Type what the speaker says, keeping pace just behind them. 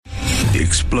The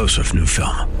explosive new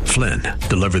film, Flynn,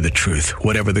 deliver the truth,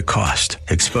 whatever the cost,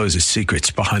 exposes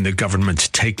secrets behind the government's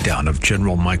takedown of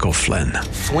General Michael Flynn.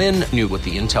 Flynn knew what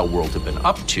the intel world had been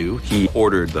up to. He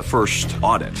ordered the first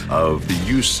audit of the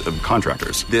use of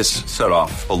contractors. This set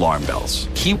off alarm bells.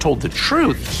 He told the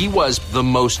truth. He was the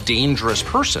most dangerous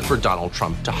person for Donald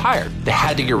Trump to hire. They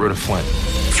had to get rid of Flynn.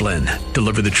 Flynn,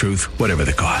 deliver the truth, whatever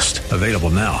the cost. Available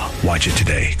now. Watch it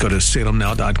today. Go to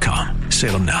salemnow.com.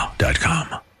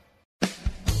 salemnow.com.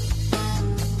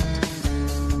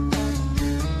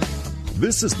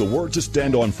 This is the Word to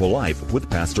Stand On for Life with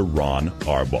Pastor Ron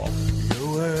Arbaugh.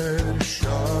 Your word is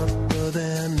sharper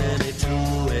than any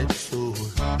two-edged sword,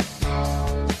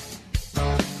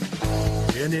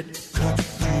 and it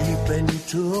cuts deep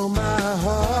into my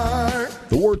heart.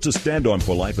 The Word to Stand On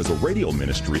for Life is a radio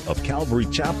ministry of Calvary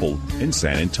Chapel in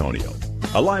San Antonio.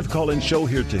 A live call-in show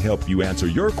here to help you answer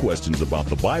your questions about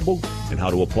the Bible and how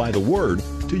to apply the Word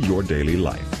to your daily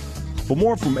life. For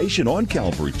more information on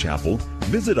Calvary Chapel,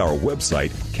 visit our website,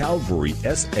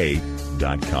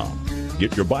 calvarysa.com.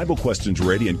 Get your Bible questions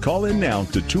ready and call in now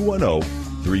to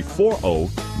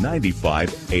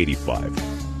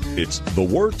 210-340-9585. It's The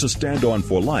Word to Stand On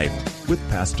for Life with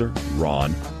Pastor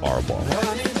Ron Arbaugh.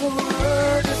 I need the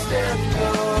word to stand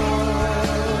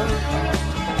on.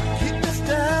 Keep us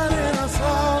down in a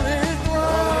solid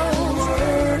ground. The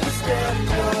word to stand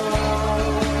on.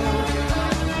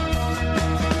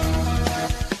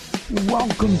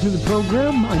 Welcome to the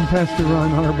program. I'm Pastor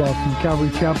Ron Arbaugh from Calvary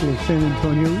Chapel of San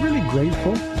Antonio. Really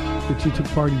grateful that you took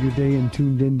part of your day and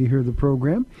tuned in to hear the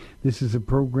program. This is a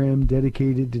program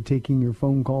dedicated to taking your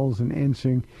phone calls and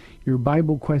answering your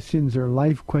Bible questions or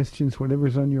life questions,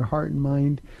 whatever's on your heart and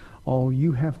mind. All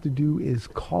you have to do is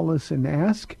call us and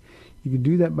ask. You can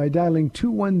do that by dialing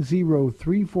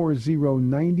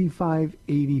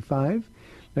 210-340-9585.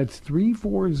 That's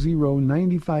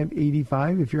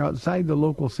 340-9585. If you're outside the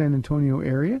local San Antonio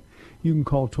area, you can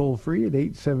call toll-free at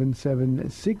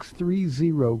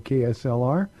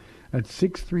 877-630-KSLR. That's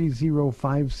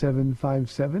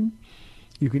 630-5757.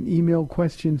 You can email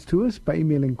questions to us by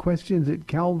emailing questions at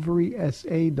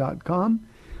calvarysa.com,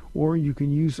 or you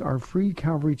can use our free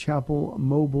Calvary Chapel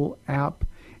mobile app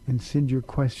and send your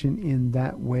question in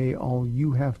that way. All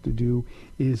you have to do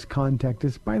is contact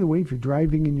us. By the way, if you're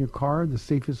driving in your car, the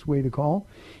safest way to call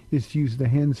is to use the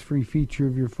hands-free feature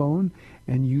of your phone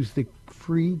and use the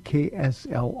free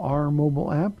KSLR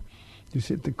mobile app. Just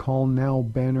hit the Call Now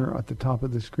banner at the top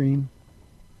of the screen,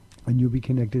 and you'll be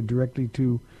connected directly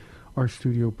to our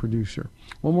studio producer.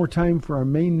 One more time for our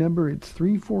main number, it's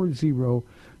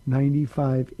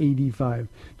 340-9585.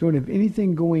 Don't have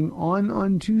anything going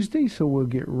on Tuesday, so we'll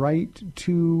get right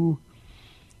to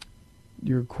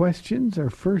your questions. Our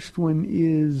first one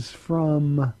is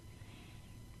from...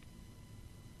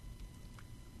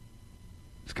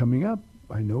 It's coming up.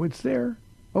 I know it's there.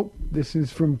 Oh, this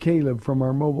is from Caleb from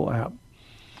our mobile app.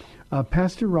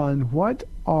 Pastor Ron, what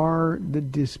are the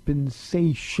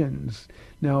dispensations?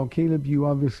 Now, Caleb, you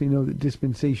obviously know that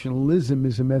dispensationalism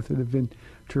is a method of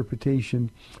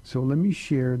interpretation. So let me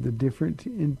share the different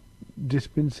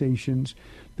dispensations.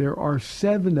 There are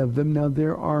 7 of them. Now,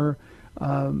 there are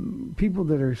people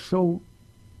that are so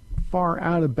far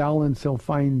out of balance, they'll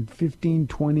find 15,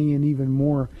 20, and even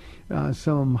more.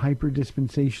 Some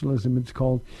hyper-dispensationalism, it's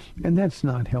called, and that's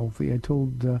not healthy. I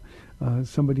told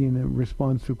somebody in a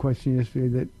response to a question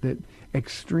yesterday that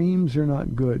extremes are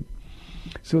not good.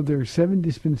 So there are 7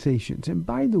 dispensations. And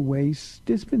by the way,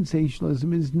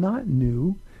 dispensationalism is not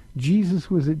new. Jesus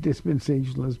was a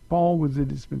dispensationalist. Paul was a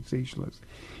dispensationalist.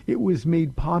 It was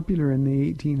made popular in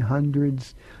the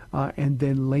 1800s and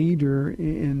then later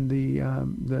in the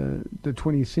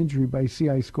 20th century by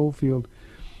C.I. Schofield.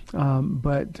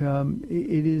 But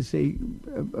it is the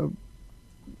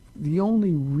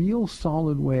only real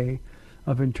solid way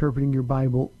of interpreting your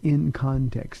Bible in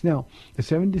context. Now, the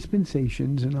 7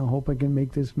 dispensations, and I hope I can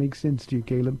make this make sense to you,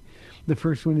 Caleb. The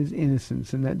first one is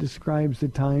innocence, and that describes the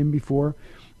time before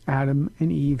Adam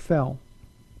and Eve fell.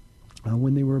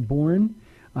 When they were born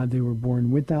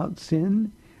without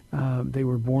sin. They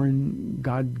were born,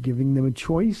 God giving them a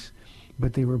choice,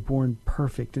 but they were born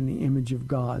perfect in the image of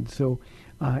God. So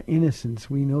innocence,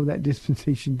 we know that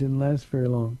dispensation didn't last very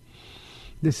long.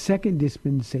 The second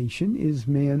dispensation is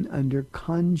man under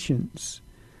conscience.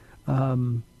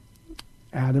 Adam,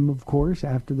 of course,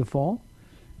 after the fall,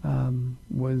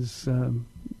 was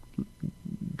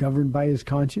governed by his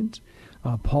conscience.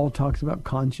 Paul talks about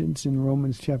conscience in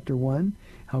Romans chapter 1,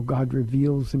 how God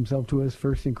reveals himself to us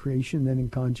first in creation, then in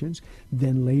conscience,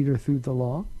 then later through the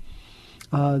law.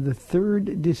 The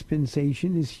third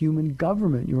dispensation is human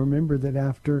government. You remember that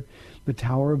after the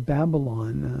Tower of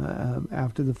Babylon,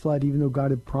 after the flood, even though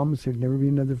God had promised there'd never be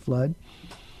another flood,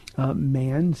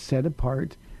 man set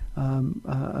apart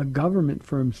a government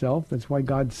for himself. That's why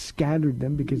God scattered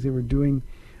them, because they were doing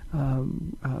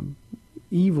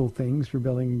evil things,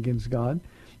 rebelling against God.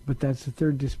 But that's the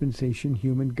third dispensation,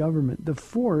 human government. The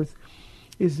fourth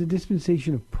is the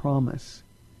dispensation of promise.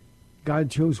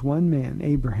 God chose one man,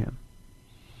 Abraham,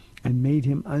 and made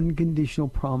him unconditional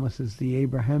promises, the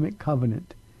Abrahamic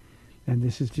covenant. And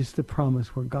this is just the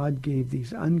promise where God gave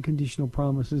these unconditional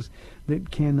promises that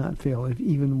cannot fail. If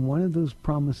even one of those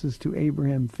promises to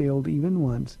Abraham failed even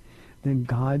once, then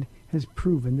God has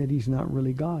proven that he's not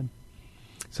really God.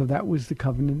 So that was the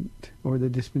covenant, or the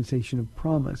dispensation of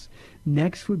promise.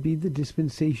 Next would be the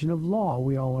dispensation of law.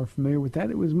 We all are familiar with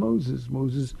that. It was Moses.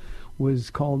 Moses was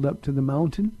called up to the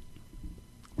mountain.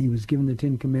 He was given the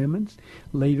Ten Commandments.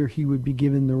 Later he would be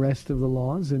given the rest of the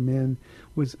laws, and man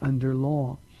was under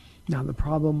law. Now the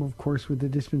problem, of course, with the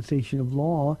dispensation of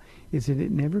law is that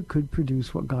it never could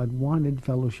produce what God wanted,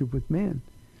 fellowship with man.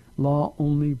 Law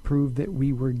only proved that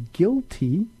we were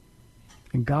guilty,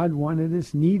 and God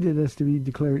needed us to be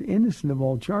declared innocent of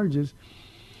all charges.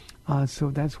 So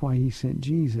that's why he sent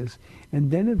Jesus.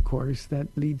 And then, of course, that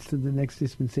leads to the next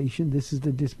dispensation. This is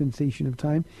the dispensation of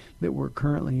time that we're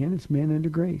currently in. It's man under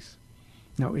grace.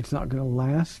 Now, it's not going to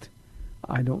last,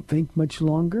 I don't think, much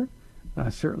longer.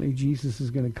 Certainly, Jesus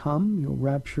is going to come. He'll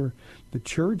rapture the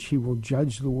church. He will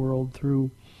judge the world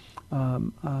through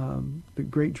the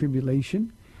Great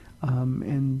Tribulation.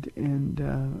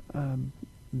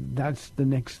 That's the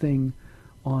next thing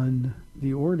on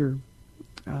the order.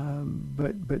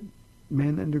 But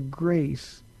man under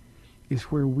grace is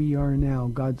where we are now,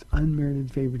 God's unmerited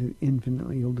favor and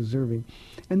infinitely deserving.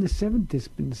 And the seventh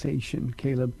dispensation,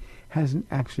 Caleb, hasn't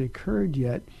actually occurred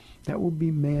yet. That will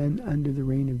be man under the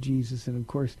reign of Jesus. And of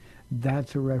course,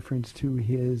 that's a reference to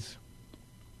his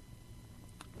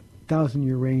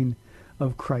 1,000-year reign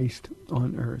of Christ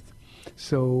on earth.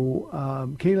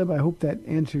 So, Caleb, I hope that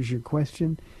answers your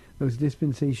question. Those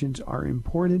dispensations are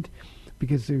important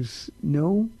because there's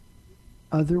no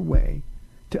other way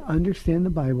to understand the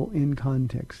Bible in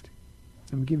context.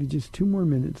 I'm going to give you just 2 more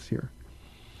minutes here.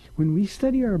 When we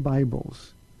study our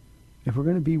Bibles, if we're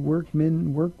going to be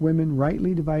workmen, workwomen,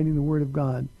 rightly dividing the Word of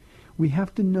God, we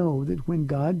have to know that when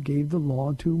God gave the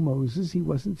law to Moses, he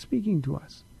wasn't speaking to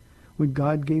us. When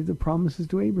God gave the promises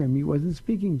to Abraham, he wasn't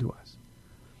speaking to us.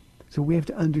 So we have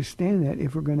to understand that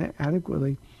if we're going to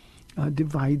adequately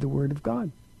divide the Word of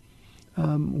God.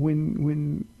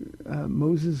 When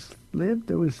Moses lived,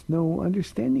 there was no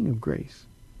understanding of grace.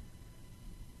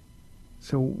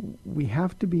 So we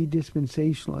have to be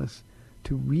dispensationalists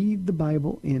to read the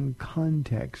Bible in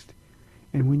context.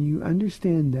 And when you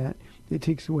understand that, it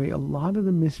takes away a lot of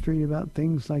the mystery about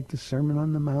things like the Sermon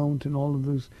on the Mount and all of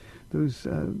those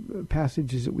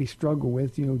passages that we struggle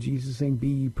with. You know, Jesus saying, "Be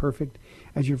ye perfect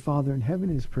as your Father in heaven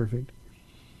is perfect."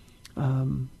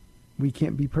 We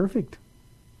can't be perfect.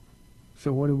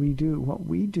 So what do? What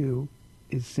we do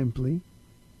is simply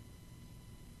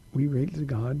we relate to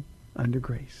God under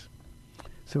grace.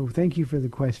 So thank you for the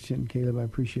question, Caleb. I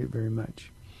appreciate it very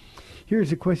much.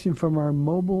 Here's a question from our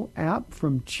mobile app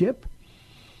from Chip.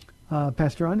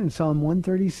 Pastor Ron, in Psalm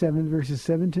 137, verses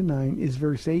 7 to 9, is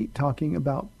verse 8 talking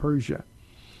about Persia.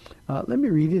 Let me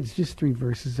read it. It's just 3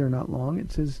 verses. They're not long.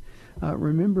 It says,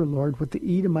 "Remember, Lord, what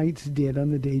the Edomites did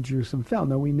on the day Jerusalem fell."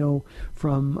 Now, we know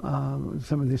from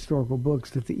some of the historical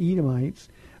books that the Edomites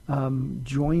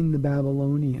joined the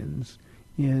Babylonians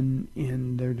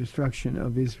in their destruction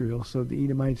of Israel. So the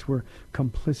Edomites were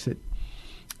complicit.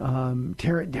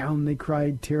 Tear it down, they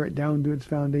cried, tear it down to its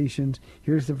foundations.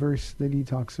 Here's the verse that he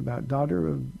talks about.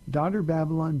 Daughter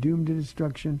Babylon, doomed to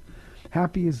destruction.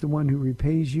 Happy is the one who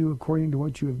repays you according to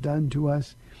what you have done to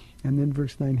us. And then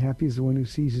verse 9, happy is the one who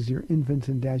seizes your infants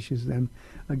and dashes them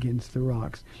against the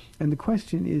rocks. And the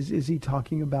question is he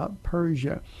talking about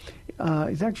Persia?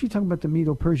 He's actually talking about the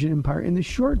Medo-Persian Empire in the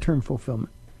short-term fulfillment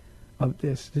of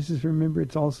this. This is, remember,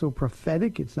 it's also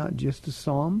prophetic. It's not just a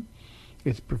psalm.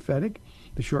 It's prophetic.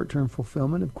 The short-term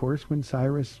fulfillment, of course, when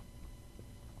Cyrus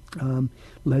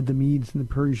led the Medes and the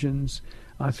Persians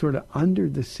sort of under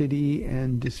the city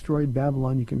and destroyed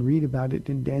Babylon. You can read about it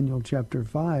in Daniel chapter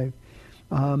 5.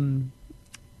 The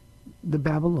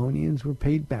Babylonians were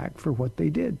paid back for what they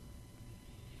did.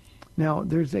 Now,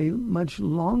 there's a much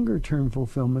longer-term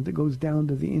fulfillment that goes down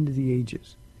to the end of the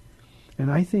ages. And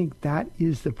I think that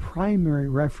is the primary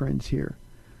reference here,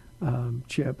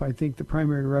 Chip. I think the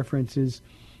primary reference is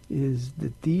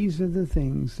that these are the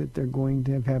things that they're going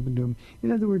to have happen to them.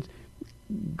 In other words,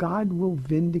 God will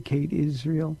vindicate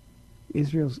Israel.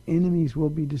 Israel's enemies will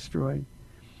be destroyed.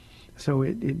 So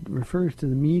it refers to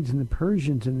the Medes and the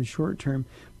Persians in the short term,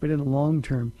 but in the long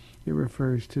term, it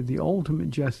refers to the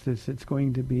ultimate justice that's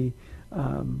going to be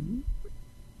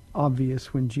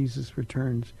obvious when Jesus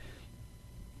returns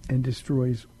and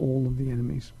destroys all of the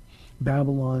enemies.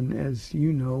 Babylon, as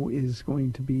you know, is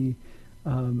going to be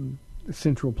a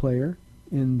central player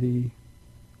in the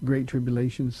Great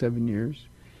Tribulation, 7 years.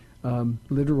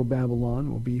 Literal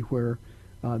Babylon will be where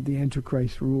the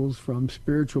Antichrist rules from.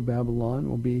 Spiritual Babylon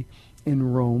will be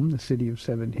in Rome, the city of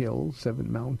 7 hills,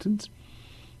 7 mountains.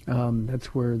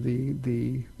 That's where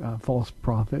the false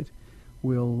prophet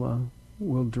will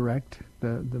direct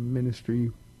the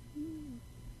ministry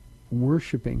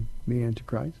worshiping the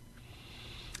Antichrist.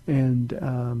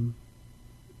 And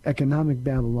economic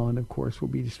Babylon, of course, will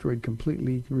be destroyed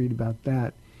completely. You can read about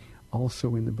that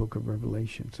also in the book of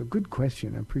Revelation. So good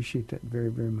question. I appreciate that very,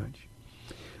 very much.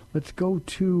 Let's go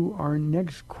to our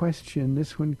next question.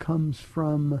 This one comes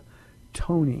from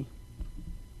Tony.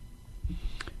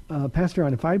 Pastor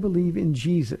Ron, if I believe in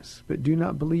Jesus but do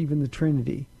not believe in the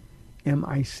Trinity, am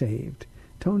I saved?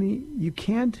 Tony, you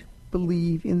can't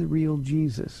believe in the real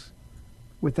Jesus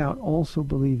without also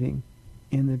believing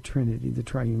in the Trinity, the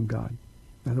triune God.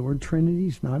 Now, the word Trinity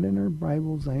is not in our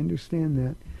Bibles. I understand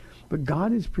that. But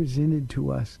God is presented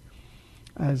to us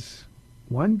as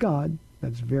one God.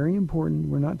 That's very important.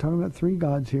 We're not talking about 3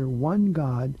 gods here. One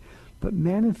God, but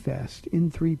manifest in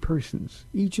 3 persons.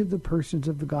 Each of the persons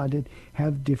of the Godhead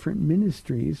have different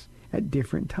ministries at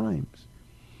different times.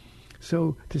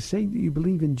 So to say that you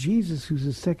believe in Jesus, who's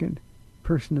the second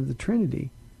person of the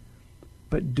Trinity,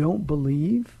 but don't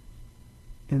believe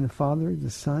in the Father,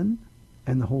 the Son,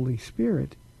 and the Holy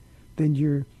Spirit, then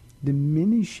you're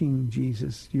diminishing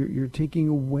Jesus. You're taking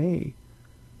away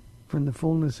from the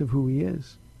fullness of who he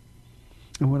is.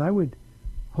 And what I would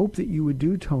hope that you would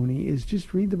do, Tony, is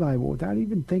just read the Bible without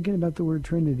even thinking about the word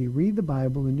Trinity. Read the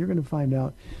Bible, and you're going to find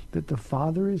out that the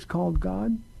Father is called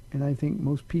God. And I think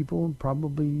most people,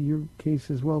 probably your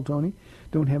case as well, Tony,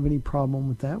 don't have any problem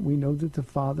with that. We know that the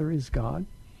Father is God.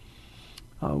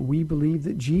 We believe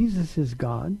that Jesus is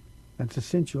God. That's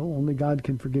essential. Only God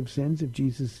can forgive sins. If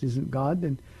Jesus isn't God,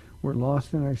 then we're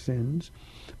lost in our sins.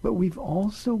 But we've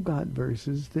also got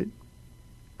verses that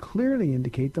clearly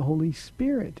indicate the Holy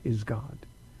Spirit is God.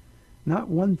 Not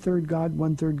 1/3 God,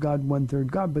 1/3 God, 1/3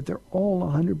 God, but they're all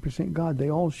 100% God. They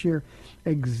all share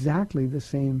exactly the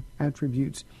same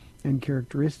attributes and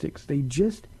characteristics. They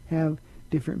just have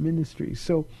different ministries.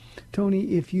 So,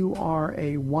 Tony, if you are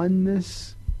a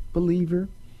oneness believer,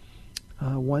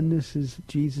 oneness is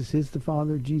Jesus is the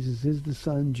Father, Jesus is the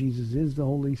Son, Jesus is the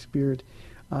Holy Spirit,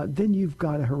 then you've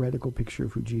got a heretical picture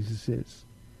of who Jesus is.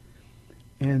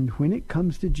 And when it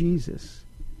comes to Jesus,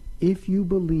 if you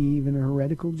believe in a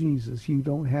heretical Jesus, you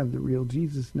don't have the real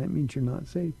Jesus, and that means you're not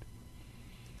saved.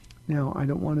 Now, I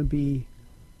don't want to be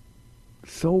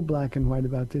so black and white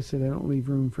about this that I don't leave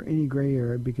room for any gray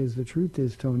area, because the truth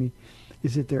is, Tony,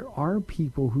 is that there are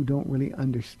people who don't really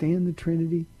understand the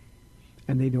Trinity,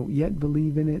 and they don't yet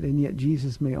believe in it, and yet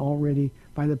Jesus may already,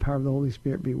 by the power of the Holy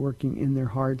Spirit, be working in their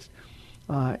hearts,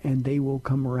 and they will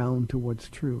come around to what's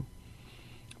true.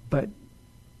 But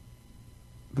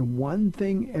the one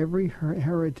thing every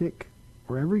heretic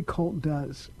or every cult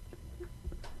does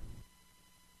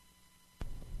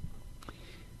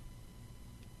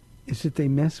is that they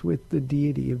mess with the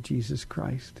deity of Jesus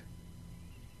Christ.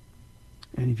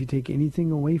 And if you take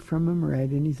anything away from him or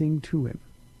add anything to him,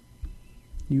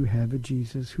 you have a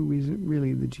Jesus who isn't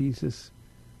really the Jesus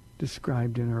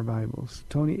described in our Bibles.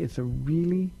 Tony, it's a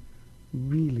really,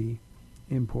 really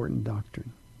important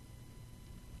doctrine.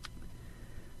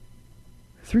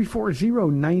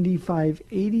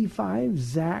 340-9585,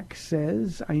 Zach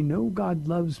says, I know God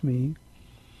loves me,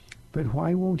 but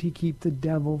why won't he keep the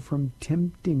devil from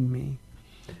tempting me?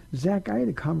 Zach, I had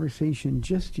a conversation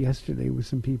just yesterday with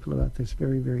some people about this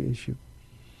very, very issue.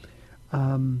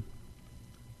 The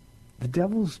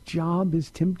devil's job is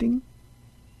tempting.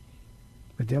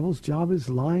 The devil's job is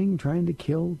lying, trying to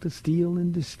kill, to steal,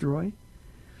 and destroy.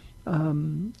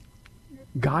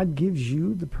 God gives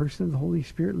you the person of the Holy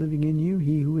Spirit living in you.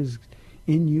 He who is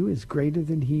in you is greater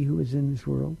than he who is in this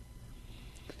world.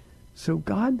 So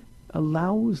God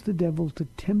allows the devil to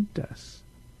tempt us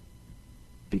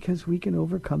because we can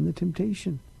overcome the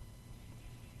temptation.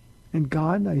 And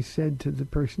God, I said to the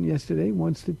person yesterday,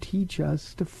 wants to teach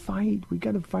us to fight. We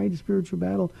got to fight a spiritual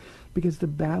battle because the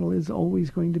battle is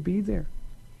always going to be there.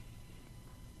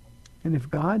 And if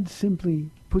God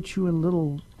simply puts you in a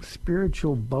little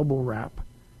spiritual bubble wrap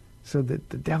so that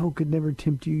the devil could never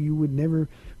tempt you. You would never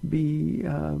be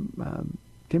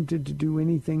tempted to do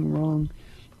anything wrong.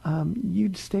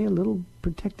 You'd stay a little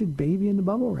protected baby in the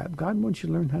bubble wrap. God wants you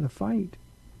to learn how to fight.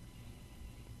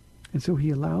 And so he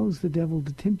allows the devil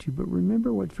to tempt you. But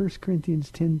remember what 1 Corinthians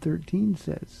 10:13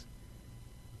 says.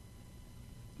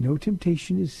 No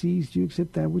temptation is seized you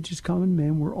except that which is common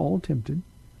man. We're all tempted.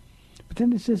 But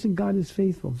then it says, and God is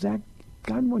faithful. Zach,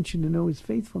 God wants you to know his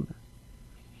faithfulness.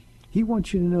 He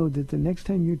wants you to know that the next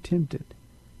time you're tempted,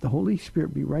 the Holy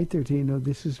Spirit be right there to you, know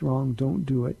this is wrong, don't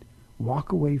do it.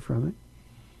 Walk away from it.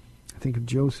 I think of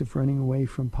Joseph running away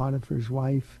from Potiphar's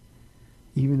wife,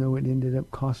 even though it ended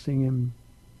up costing him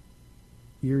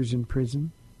years in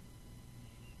prison.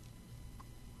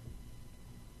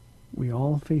 We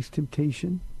all face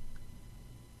temptation.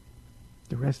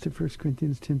 The rest of 1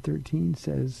 Corinthians 10:13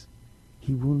 says,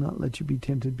 he will not let you be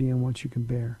tempted beyond what you can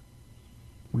bear.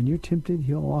 When you're tempted,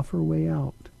 he'll offer a way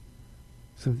out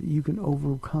so that you can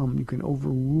overcome, you can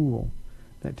overrule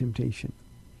that temptation.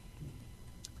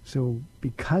 So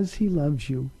because he loves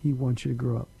you, he wants you to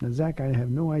grow up. Now, Zach, I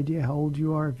have no idea how old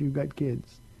you are if you've got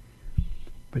kids.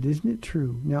 But isn't it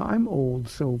true? Now, I'm old,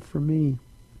 so for me,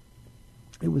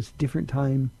 it was a different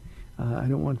time. I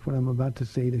don't want what I'm about to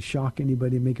say to shock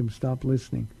anybody, make them stop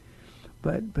listening.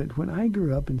 But when I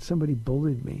grew up and somebody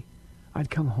bullied me, I'd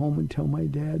come home and tell my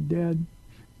dad, Dad,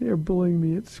 they're bullying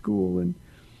me at school. And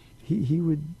he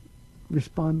would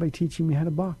respond by teaching me how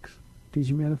to box,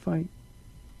 teaching me how to fight.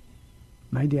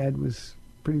 My dad was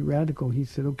pretty radical. He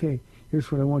said, okay,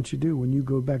 here's what I want you to do. When you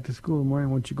go back to school in the morning,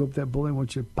 I want you to go up to that bully. I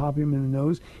want you to pop him in the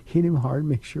nose, hit him hard,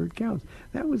 make sure it counts.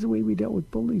 That was the way we dealt with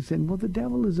bullies. And, well, the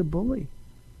devil is a bully.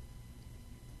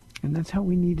 And that's how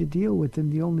we need to deal with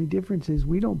him. The only difference is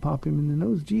we don't pop him in the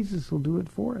nose. Jesus will do it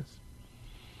for us.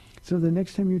 So the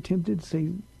next time you're tempted,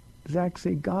 Zach,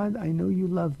 say, God, I know you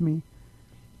love me,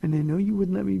 and I know you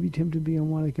wouldn't let me be tempted beyond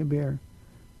what I can bear.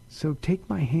 So take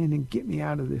my hand and get me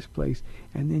out of this place.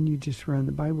 And then you just run.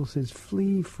 The Bible says,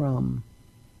 flee from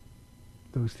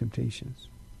those temptations.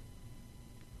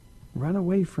 Run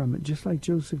away from it, just like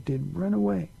Joseph did. Run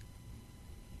away.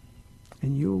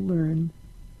 And you'll learn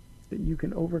that you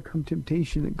can overcome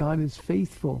temptation, that God is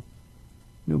faithful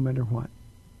no matter what.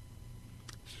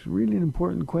 It's really an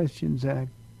important question, Zach.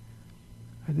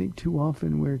 I think too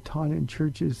often we're taught in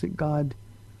churches that God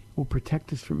will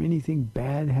protect us from anything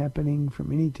bad happening,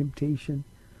 from any temptation.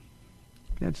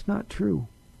 That's not true.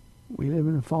 We live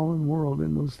in a fallen world,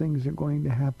 and those things are going to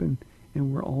happen,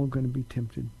 and we're all going to be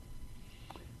tempted.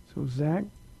 So, Zach,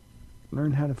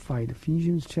 learn how to fight.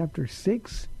 Ephesians chapter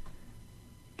 6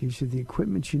 gives you the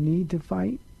equipment you need to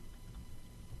fight.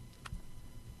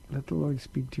 Let the Lord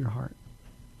speak to your heart.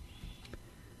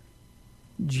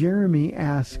 Jeremy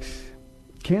asks,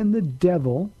 can the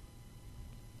devil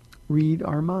read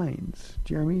our minds?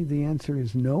 Jeremy, the answer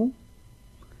is no.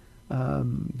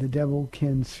 The devil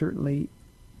can certainly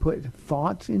put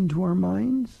thoughts into our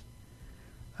minds.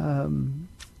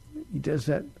 He does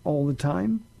that all the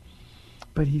time.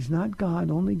 But he's not God.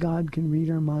 Only God can read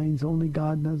our minds. Only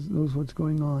God knows what's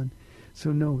going on.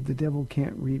 So no, the devil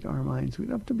can't read our minds. We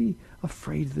don't have to be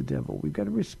afraid of the devil. We've got to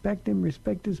respect him,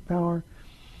 respect his power.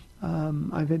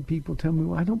 I've had people tell me,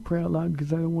 well, I don't pray out loud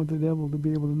because I don't want the devil to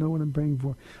be able to know what I'm praying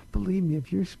for. Believe me,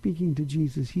 if you're speaking to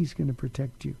Jesus, he's going to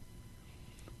protect you.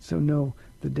 So no,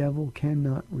 the devil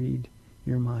cannot read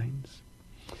your minds.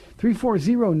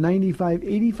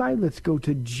 340-9585. Let's go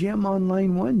to Jim on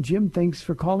line 1. Jim, thanks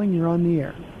for calling. You're on the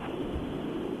air.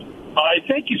 Hi,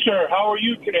 thank you, sir. How are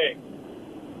you today?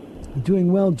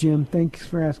 Doing well, Jim. Thanks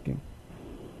for asking.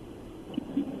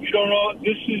 You don't know,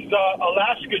 this is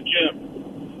Alaska Jim.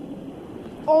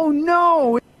 Oh,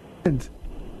 no!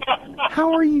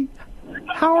 How are you?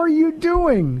 How are you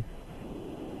doing?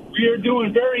 We are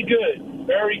doing very good.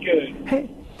 Very good.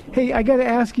 Hey, I got to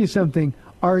ask you something.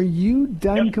 Are you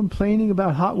done complaining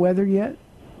about hot weather yet?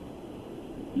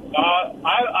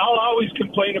 I'll always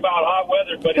complain about hot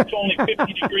weather, but it's only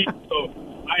 50 degrees, so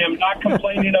I am not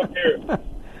complaining up here.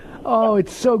 Oh,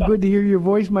 it's so good to hear your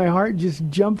voice. My heart just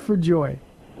jumped for joy.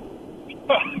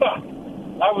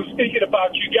 I was thinking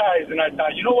about you guys, and I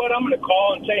thought, you know what, I'm going to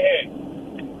call and say hey.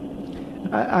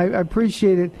 I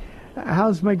appreciate it.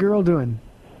 How's my girl doing?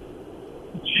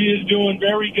 She is doing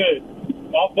very good.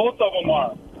 Well, both of them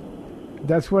are.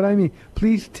 That's what I mean.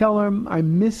 Please tell them I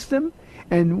miss them.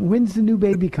 And when's the new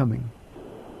baby coming?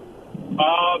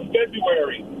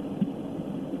 February.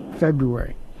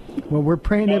 February. Well, we're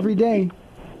praying every day.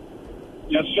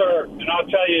 Yes, sir. And I'll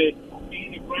tell you,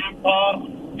 being a grandpa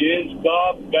is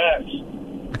the best.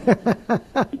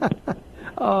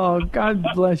 Oh, God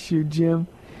bless you, Jim.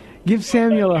 Give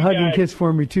Samuel a hug and kiss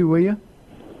for me, too, will you?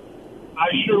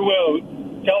 sure will.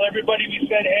 Tell everybody we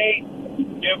said hey.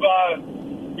 Give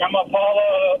Grandma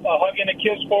Paula a hug and a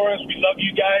kiss for us. We love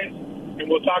you guys, and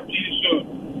we'll talk to you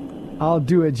soon. I'll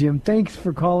do it, Jim. Thanks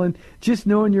for calling. Just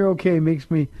knowing you're okay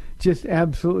makes me just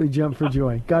absolutely jump for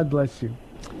joy. God bless you.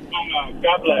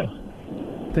 God bless.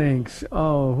 Thanks.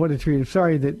 Oh, what a treat. I'm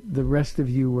sorry that the rest of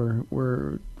you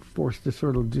were forced to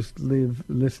sort of just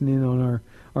listen in on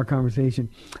our conversation.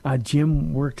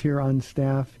 Jim worked here on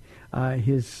staff.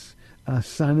 His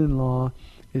son-in-law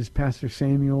is Pastor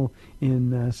Samuel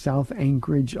in South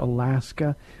Anchorage,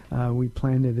 Alaska. We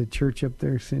planted a church up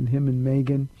there, sent him and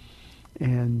Megan.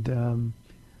 And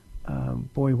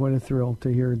boy, what a thrill to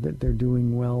hear that they're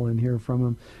doing well and hear from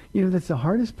them. You know, that's the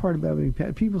hardest part about being a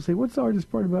pastor. People say, what's the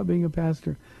hardest part about being a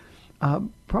pastor?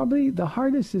 Probably the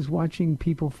hardest is watching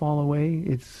people fall away.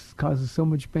 It causes so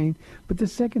much pain. But the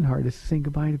second hardest is saying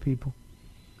goodbye to people.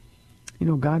 You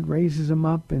know, God raises them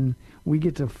up and we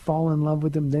get to fall in love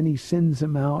with them. Then he sends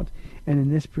them out. And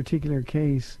in this particular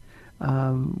case,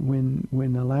 when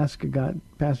Alaska got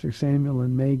Pastor Samuel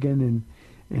and Megan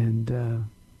and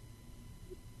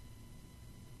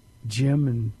Jim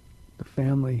and the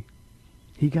family,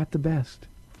 he got the best.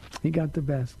 He got the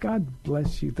best. God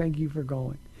bless you. Thank you for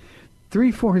calling.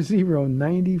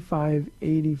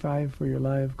 340-9585 for your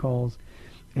live calls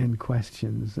and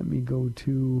questions. Let me go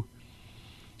to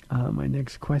my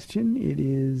next question. It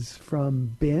is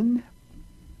from Ben.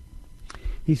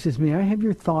 He says, may I have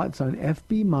your thoughts on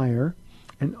F.B. Meyer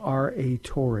and R.A.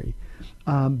 Torrey?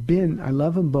 Ben, I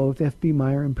love them both, F.B.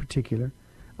 Meyer in particular.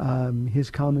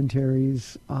 His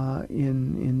commentaries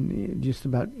in just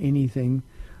about anything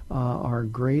are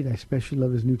great. I especially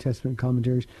love his New Testament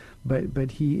commentaries,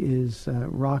 but he is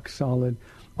rock solid.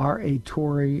 R.A.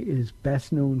 Torrey is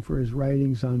best known for his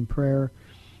writings on prayer,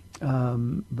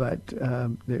 but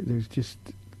there's just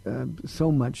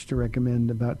so much to recommend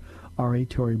about R.A.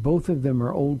 Torrey. Both of them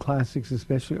are old classics,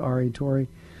 especially R.A. Torrey,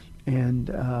 and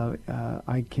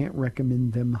I can't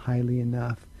recommend them highly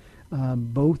enough.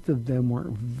 Both of them were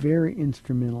very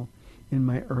instrumental in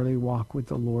my early walk with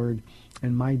the Lord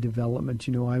and my development.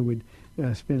 You know, I would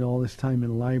spend all this time in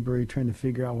the library trying to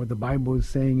figure out what the Bible was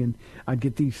saying, and I'd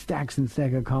get these stacks and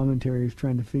stacks of commentaries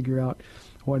trying to figure out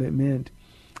what it meant.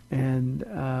 And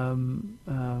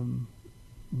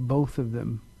both of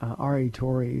them, R.A.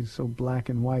 Torrey is so black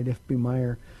and white. F.B.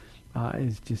 Meyer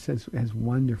is just has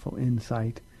wonderful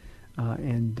insight,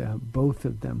 and both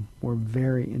of them were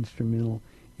very instrumental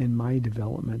in my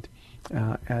development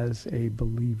as a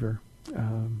believer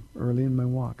early in my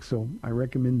walk. So I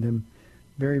recommend them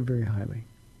very, very highly.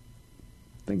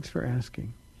 Thanks for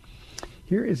asking.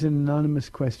 Here is an anonymous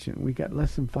question. We got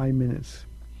less than 5 minutes.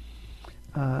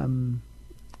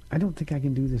 I don't think I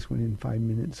can do this one in 5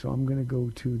 minutes, so I'm going to go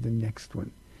to the next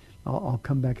one. I'll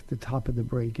come back at the top of the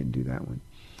break and do that one.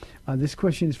 This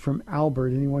question is from Albert,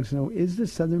 and he wants to know, is the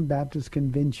Southern Baptist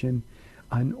Convention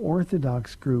an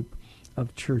Orthodox group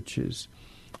of churches?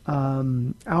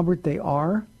 Albert, they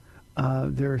are.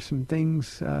 There are some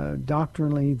things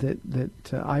doctrinally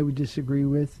that I would disagree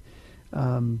with,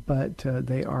 but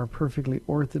they are perfectly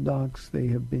orthodox. They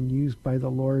have been used by the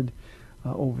Lord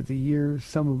over the years.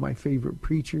 Some of my favorite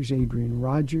preachers, Adrian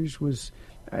Rogers was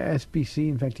SBC.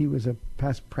 In fact, he was a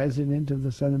past president of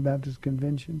the Southern Baptist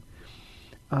Convention.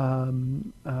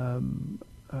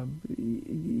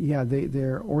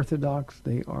 They're orthodox.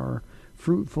 They are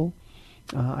fruitful.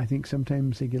 I think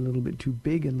sometimes they get a little bit too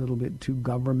big and a little bit too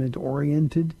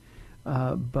government-oriented.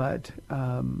 But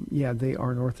they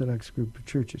are an Orthodox group of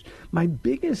churches. My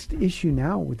biggest issue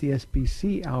now with the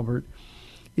SBC, Albert,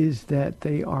 is that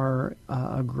they are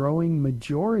a growing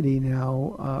majority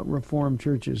now Reformed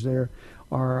churches. There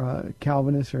are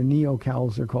Calvinists, or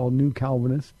neo-Cals, they're called, New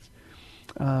Calvinists.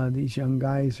 These young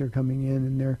guys are coming in,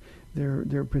 and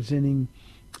they're presenting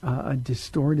a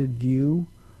distorted view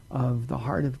of the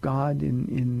heart of God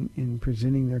in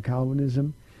presenting their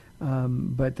Calvinism,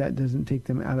 but that doesn't take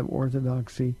them out of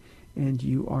orthodoxy, and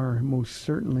you are most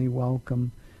certainly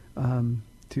welcome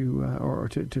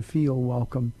to feel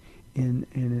welcome in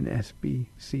an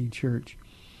SBC church.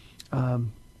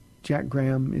 Jack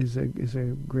Graham is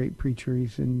a great preacher.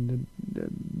 He's in the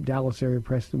Dallas area,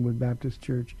 Prestonwood Baptist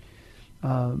Church.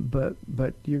 But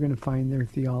you're going to find their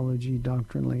theology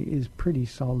doctrinally is pretty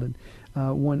solid.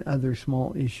 One other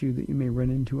small issue that you may run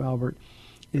into, Albert,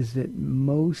 is that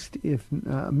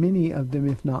many of them,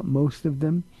 if not most of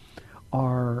them,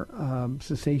 are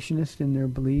cessationist in their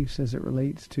beliefs as it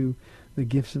relates to the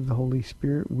gifts of the Holy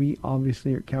Spirit. We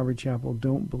obviously at Calvary Chapel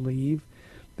don't believe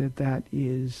that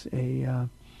is a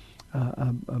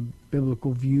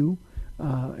biblical view,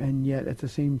 and yet at the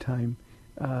same time,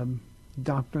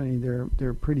 doctrinally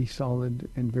they're pretty solid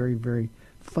and very, very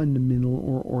fundamental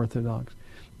or orthodox.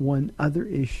 One other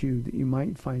issue that you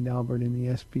might find, Albert, in the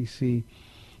SBC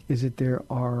is that there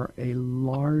are a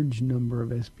large number of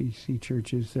SBC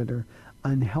churches that are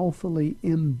unhealthily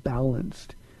imbalanced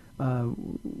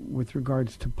with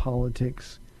regards to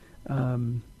politics.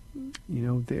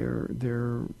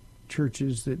 They're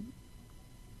churches that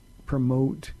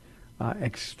promote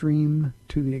extreme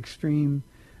to the extreme,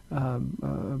 a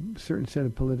certain set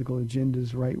of political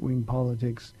agendas, right-wing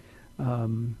politics,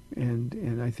 and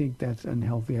I think that's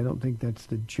unhealthy. I don't think that's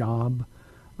the job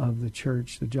of the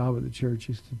church. The job of the church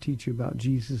is to teach you about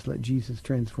Jesus, let Jesus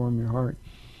transform your heart.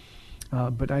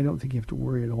 But I don't think you have to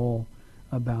worry at all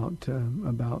about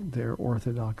their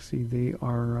orthodoxy. They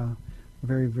are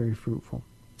very, very fruitful.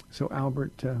 So,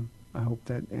 Albert, I hope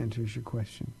that answers your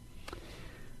question.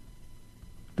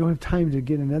 Don't have time to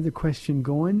get another question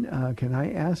going. Can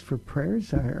I ask for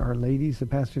prayers? Our ladies, the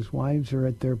pastor's wives, are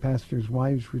at their pastor's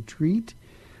wives retreat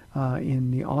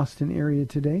in the Austin area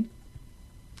today.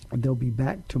 They'll be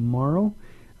back tomorrow.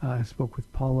 I spoke with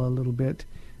Paula a little bit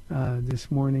this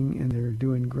morning, and they're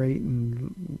doing great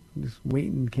and just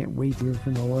waiting, can't wait to hear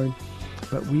from the Lord.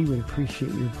 But we would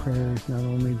appreciate your prayers, not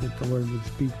only that the Lord would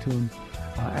speak to them,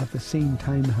 at the same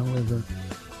time, however,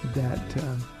 that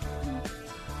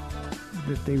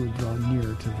they would draw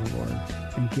nearer to the Lord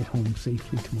and get home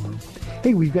safely tomorrow.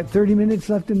 Hey, we've got 30 minutes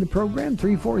left in the program.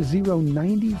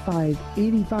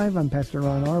 340-9585. I'm Pastor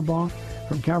Ron Arbaugh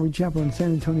from Calvary Chapel in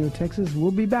San Antonio, Texas.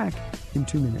 We'll be back in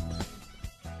 2 minutes.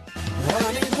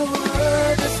 I need the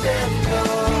word to stand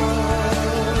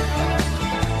on.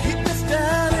 Keep us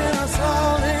down in a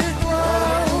solid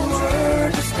ground.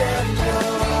 Word to stand on.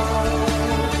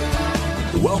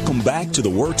 Welcome back to the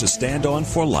Word to Stand On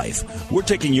for Life. We're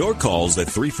taking your calls at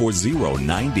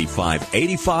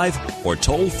 340-9585 or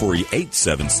toll free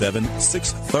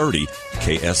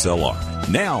 877-630-KSLR.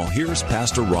 Now, here's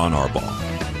Pastor Ron Arbaugh.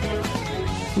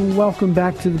 Welcome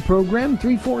back to the program,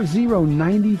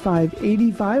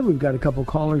 340-9585. We've got a couple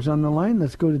callers on the line.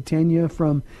 Let's go to Tanya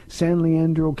from San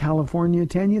Leandro, California.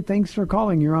 Tanya, thanks for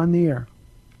calling. You're on the air.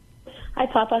 Hi,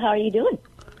 Papa. How are you doing?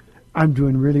 I'm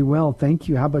doing really well. Thank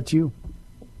you. How about you?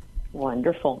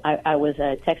 Wonderful. I was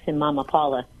texting Mama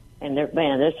Paula, and they're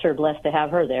sure blessed to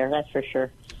have her there, that's for sure.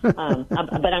 But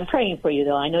I'm praying for you,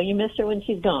 though. I know you missed her when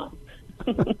she's gone.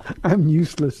 I'm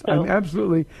useless. So, I'm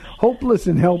absolutely hopeless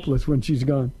and helpless when she's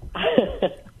gone.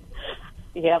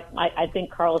 Yep, I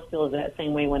think Carlos feels that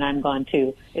same way when I'm gone,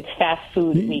 too. It's fast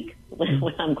food week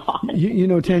when I'm gone. You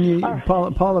know, Tanya, right.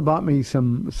 Paula bought me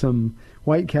some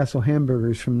White Castle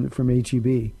hamburgers from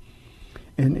H-E-B.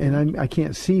 And I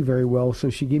can't see very well, so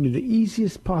she gave me the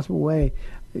easiest possible way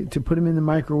to put them in the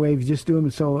microwave. Just do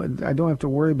them so I don't have to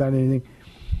worry about anything.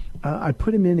 I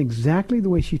put them in exactly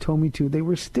the way she told me to. They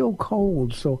were still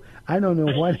cold, so I don't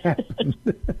know what happened.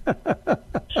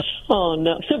 Oh,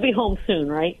 no. She'll be home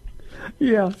soon, right?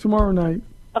 Yeah, tomorrow night.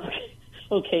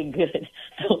 Okay, good.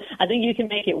 So I think you can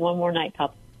make it one more night,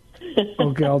 Papa.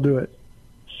 Okay, I'll do it.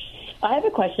 I have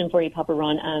a question for you, Papa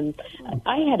Ron.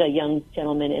 I had a young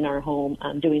gentleman in our home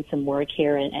doing some work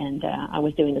here, and I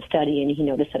was doing a study, and he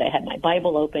noticed that I had my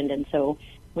Bible opened, and so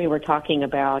we were talking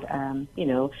about,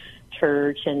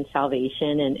 church and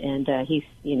salvation, and he's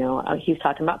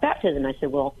talking about baptism. I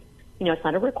said, well, it's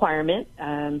not a requirement,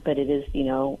 but it is,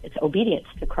 it's obedience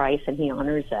to Christ, and he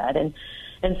honors that. And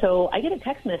so I get a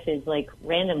text message, like,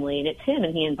 randomly, and it's him,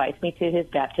 and he invites me to his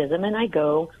baptism, and I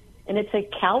go, and it's a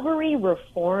Calvary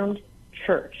Reformed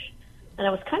church. And I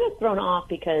was kind of thrown off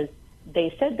because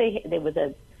they said there was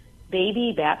a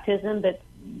baby baptism, but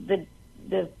the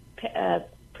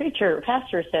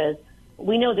pastor says,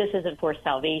 we know this isn't for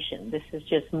salvation. This is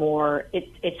just more,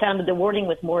 it sounded, the wording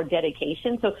was more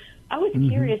dedication. So I was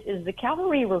curious, is the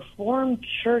Calvary Reformed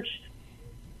Church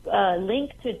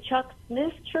linked to Chuck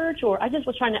Smith's church? Or I just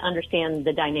was trying to understand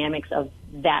the dynamics of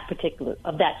that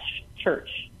church.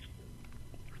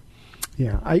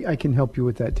 Yeah, I can help you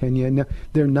with that, Tanya. No,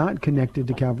 they're not connected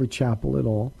to Calvary Chapel at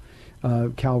all.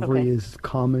 Calvary is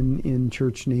common in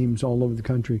church names all over the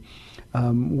country.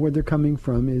 Where they're coming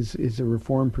from is a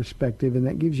Reformed perspective, and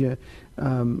that gives you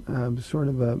sort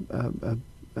of a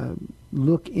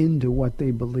look into what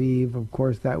they believe. Of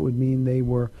course, that would mean they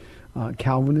were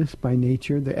Calvinist by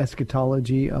nature. The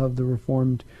eschatology of the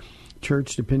Reformed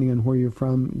Church, depending on where you're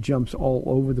from, jumps all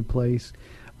over the place.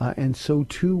 And so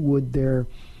too would their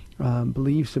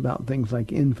beliefs about things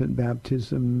like infant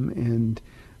baptism and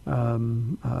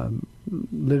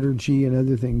liturgy and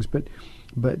other things, but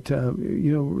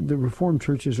the Reformed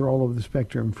churches are all over the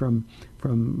spectrum, from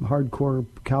hardcore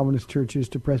Calvinist churches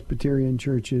to Presbyterian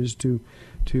churches to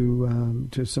to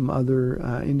some other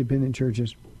independent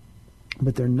churches,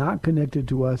 but they're not connected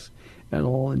to us at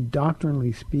all. And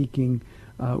doctrinally speaking,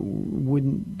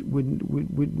 would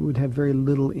have very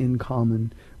little in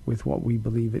common with what we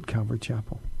believe at Calvary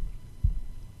Chapel.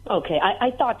 Okay,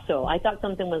 I thought so. I thought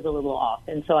something was a little off,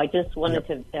 and so I just wanted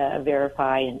to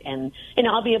verify, and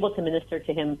I'll be able to minister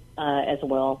to him as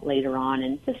well later on,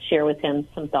 and just share with him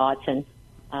some thoughts and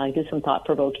do some thought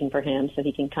provoking for him, so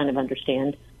he can kind of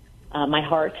understand my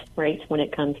heart, right, when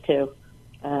it comes to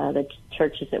the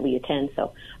churches that we attend.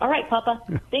 So, all right, Papa,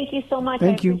 thank you so much.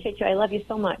 Thank you. I appreciate you. I love you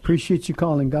so much. Appreciate you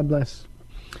calling. God bless.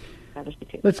 God bless you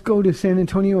too. Let's go to San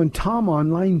Antonio and Tom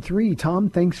on line 3. Tom,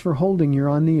 thanks for holding. You're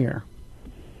on the air.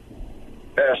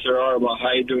 Pastor Arbaugh,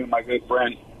 how you doing, my good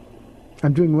friend?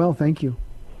 I'm doing well, thank you.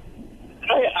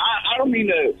 I don't mean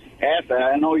to ask that.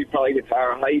 I know you probably get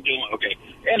tired. How you doing? Okay.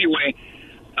 Anyway,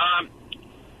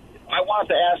 I wanted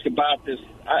to ask about this,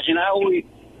 and I always,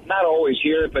 not always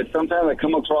hear it, but sometimes I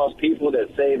come across people that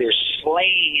say they're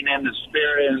slain in the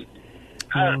spirit,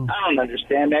 and I don't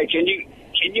understand that. Can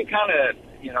you kind of,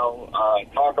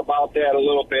 talk about that a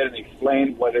little bit and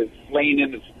explain what is slain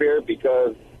in the spirit?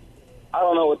 Because I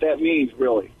don't know what that means,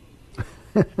 really.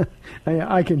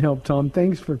 I can help, Tom.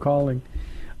 Thanks for calling.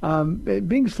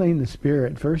 Being slain in the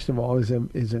spirit, first of all, is an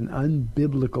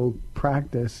unbiblical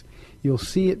practice. You'll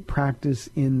see it practiced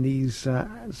in these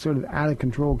sort of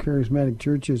out-of-control charismatic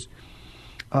churches.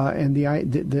 And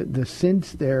the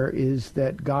sense there is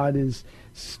that God has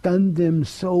stunned them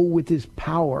so with his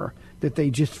power that they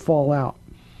just fall out.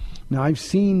 Now, I've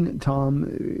seen, Tom,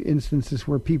 instances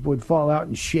where people would fall out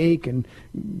and shake and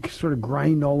sort of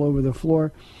grind all over the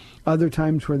floor. Other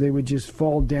times where they would just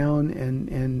fall down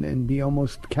and be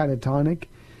almost catatonic.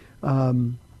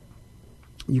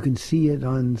 You can see it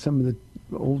on some of the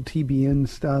old TBN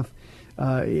stuff.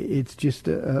 It's just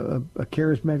a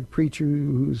charismatic preacher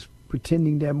who's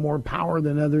pretending to have more power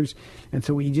than others, and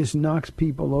so he just knocks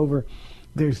people over.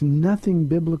 There's nothing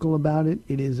biblical about it.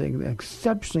 It is an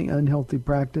exceptionally unhealthy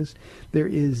practice. There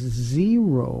is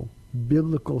zero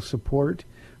biblical support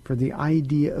for the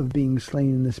idea of being slain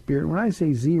in the spirit. When I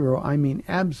say zero, I mean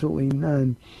absolutely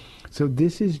none. So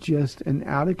this is just an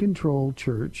out-of-control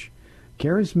church,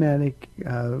 charismatic,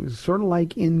 sort of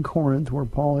like in Corinth, where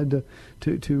Paul had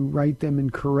to write them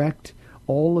and correct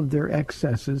all of their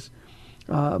excesses.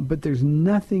 But there's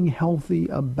nothing healthy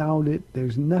about it.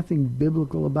 There's nothing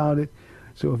biblical about it.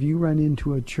 So if you run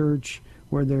into a church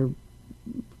where they're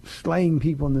slaying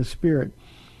people in the spirit,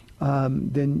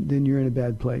 then you're in a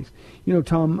bad place.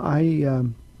 Tom, I,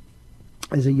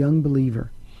 as a young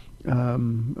believer,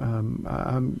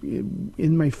 I'm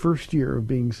in my first year of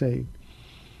being saved.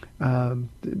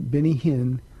 Benny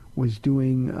Hinn was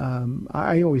doing,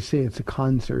 I always say it's a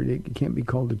concert. It can't be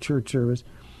called a church service,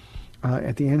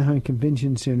 at the Anaheim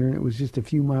Convention Center, and it was just a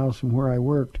few miles from where I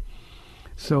worked.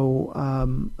 So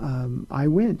I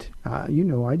went. I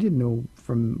didn't know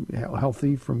from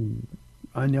healthy from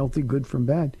unhealthy, good from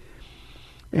bad.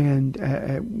 And,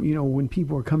 when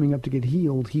people were coming up to get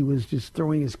healed, he was just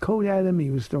throwing his coat at him. He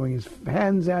was throwing his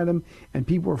hands at him, and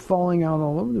people were falling out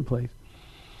all over the place.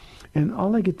 And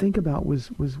all I could think about was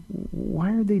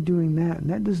why are they doing that? And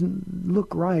that doesn't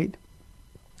look right.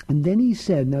 And then he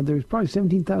said, now there's probably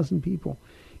 17,000 people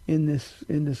in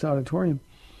this auditorium.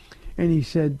 And he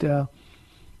said,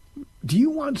 do you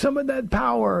want some of that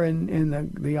power? And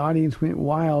the audience went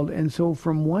wild. And so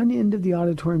from one end of the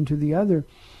auditorium to the other,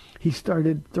 he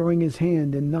started throwing his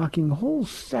hand and knocking whole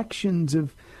sections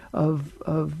of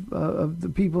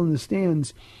the people in the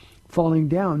stands falling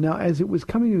down. Now, as it was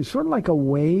coming, it was sort of like a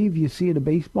wave you see at a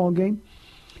baseball game.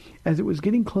 As it was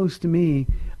getting close to me,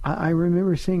 I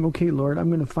remember saying, okay, Lord, I'm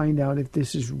going to find out if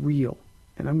this is real.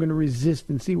 And I'm going to resist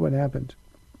and see what happens.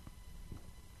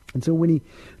 And so when he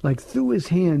threw his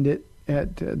hand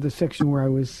at the section where I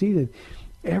was seated,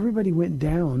 everybody went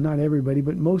down. Not everybody,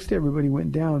 but most everybody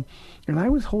went down. And I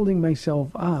was holding myself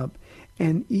up.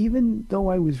 And even though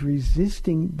I was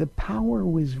resisting, the power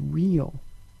was real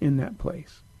in that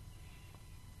place.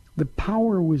 The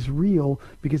power was real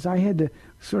because I had to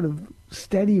sort of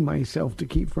steady myself to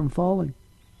keep from falling.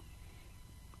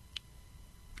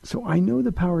 So I know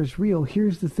the power is real.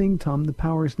 Here's the thing, Tom, the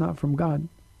power is not from God.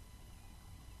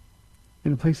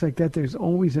 In a place like that, there's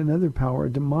always another power, a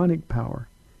demonic power,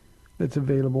 that's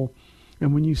available.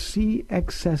 And when you see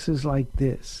excesses like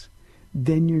this,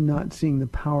 then you're not seeing the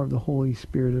power of the Holy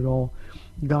Spirit at all.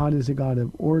 God is a God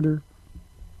of order.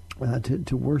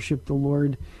 To worship the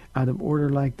Lord out of order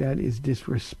like that is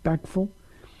disrespectful.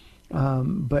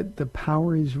 But the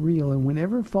power is real. And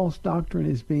whenever false doctrine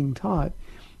is being taught,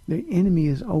 the enemy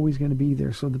is always going to be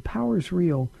there. So the power is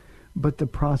real, but the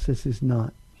process is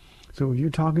not. So if you're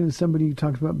talking to somebody who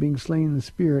talks about being slain in the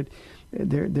Spirit,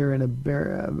 they're in a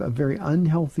very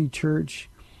unhealthy church,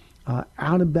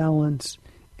 out of balance,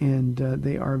 and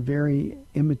they are very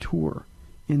immature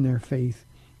in their faith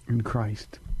in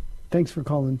Christ. Thanks for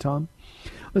calling, Tom.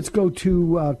 Let's go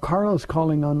to Carlos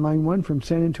calling on line 1 from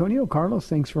San Antonio. Carlos,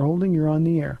 thanks for holding. You're on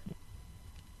the air.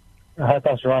 Hi,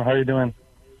 Pastor Ron. How are you doing?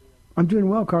 I'm doing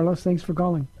well, Carlos. Thanks for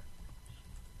calling.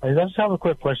 I just have a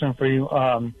quick question for you.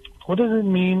 What does it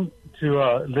mean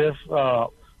to live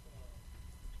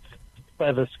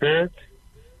by the Spirit?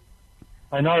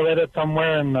 I know I read it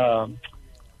somewhere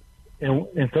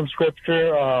in some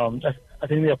scripture. I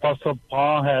think the Apostle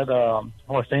Paul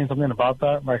was saying something about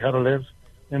that, like how to live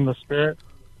in the Spirit,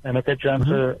 and I'll get your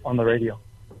answer on the radio.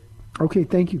 Okay,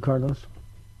 thank you, Carlos.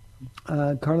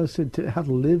 Carlos said how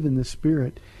to live in the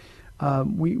Spirit.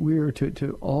 We are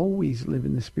to always live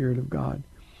in the Spirit of God.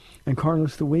 And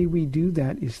Carlos, the way we do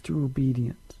that is through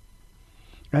obedience.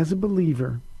 As a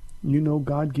believer, you know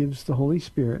God gives the Holy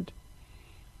Spirit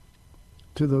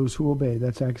to those who obey.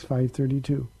 That's Acts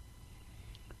 5:32.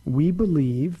 We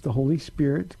believe the Holy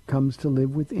Spirit comes to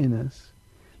live within us.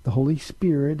 The Holy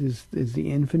Spirit is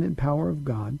the infinite power of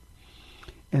God.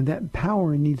 And that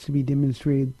power needs to be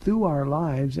demonstrated through our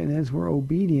lives. And as we're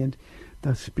obedient,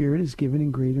 the Spirit is given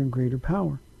in greater and greater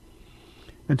power.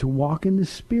 And to walk in the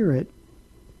Spirit,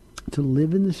 to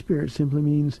live in the Spirit, simply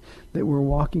means that we're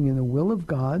walking in the will of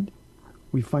God.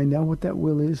 We find out what that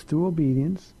will is through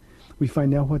obedience. We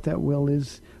find out what that will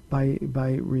is by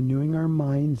renewing our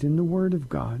minds in the Word of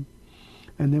God.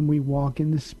 And then we walk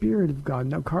in the Spirit of God.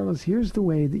 Now, Carlos, here's the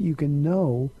way that you can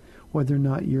know whether or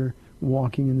not you're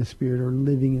walking in the Spirit or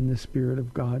living in the Spirit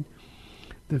of God.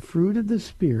 The fruit of the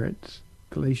Spirit,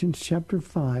 Galatians chapter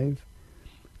 5,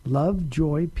 love,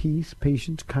 joy, peace,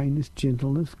 patience, kindness,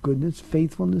 gentleness, goodness,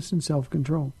 faithfulness, and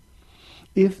self-control.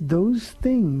 If those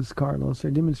things, Carlos,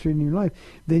 are demonstrated in your life,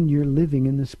 then you're living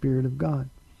in the Spirit of God.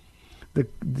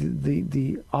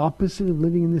 The opposite of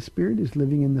living in the Spirit is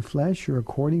living in the flesh or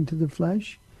according to the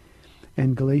flesh.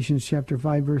 And Galatians chapter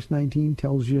 5, verse 19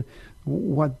 tells you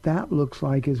what that looks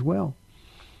like as well.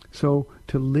 So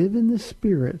to live in the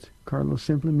Spirit, Carlos,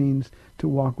 simply means to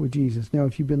walk with Jesus. Now,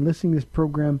 if you've been listening to this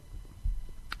program,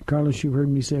 Carlos, you've heard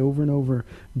me say over and over,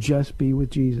 just be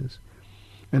with Jesus.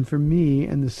 And for me,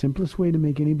 and the simplest way to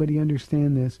make anybody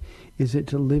understand this, is that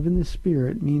to live in the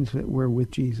Spirit means that we're with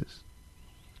Jesus.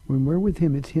 When we're with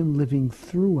Him, it's Him living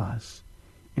through us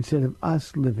instead of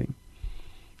us living.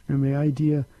 And the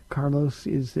idea, Carlos,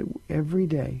 is that every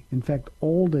day, in fact,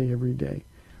 all day, every day,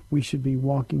 we should be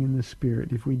walking in the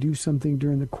Spirit. If we do something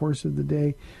during the course of the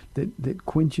day that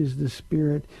quenches the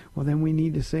Spirit, well, then we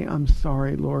need to say, I'm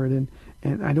sorry, Lord, and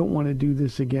I don't want to do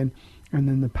this again. And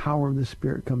then the power of the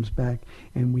Spirit comes back,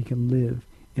 and we can live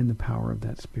in the power of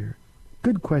that Spirit.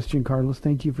 Good question, Carlos.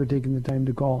 Thank you for taking the time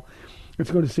to call. Let's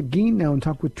go to Seguin now and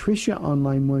talk with Tricia on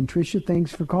line 1. Tricia,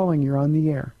 thanks for calling. You're on the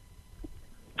air.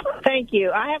 Thank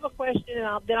you. I have a question,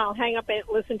 and then I'll hang up and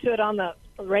listen to it on the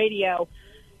radio.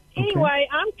 Okay. Anyway,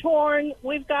 I'm torn.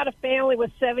 We've got a family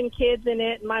with 7 kids in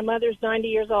it. My mother's 90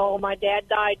 years old. My dad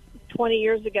died 20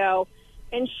 years ago.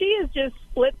 And she has just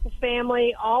split the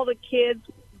family. All the kids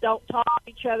don't talk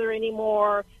to each other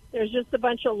anymore. There's just a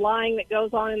bunch of lying that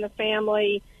goes on in the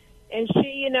family. And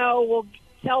she, will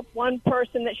tell one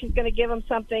person that she's going to give them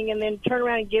something and then turn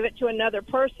around and give it to another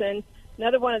person,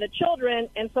 another one of the children.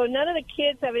 And so none of the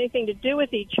kids have anything to do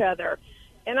with each other.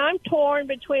 And I'm torn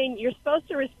between you're supposed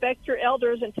to respect your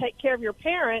elders and take care of your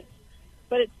parents,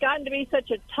 but it's gotten to be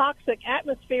such a toxic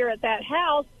atmosphere at that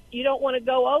house, you don't want to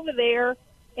go over there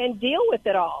and deal with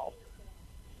it all.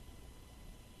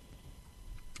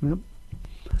 Yep.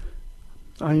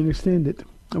 I understand it.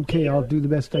 Okay, I'll do the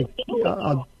best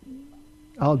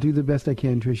I'll do the best I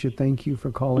can, Tricia. Thank you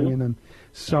for calling in. I'm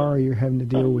sorry you're having to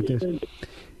deal with this.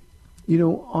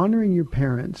 Honoring your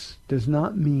parents does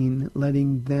not mean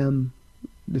letting them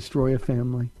destroy a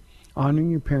family.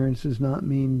 Honoring your parents does not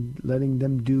mean letting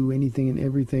them do anything and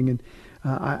everything. And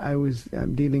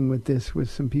I'm dealing with this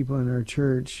with some people in our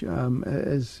church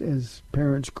as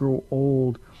parents grow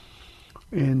old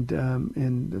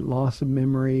and loss of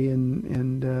memory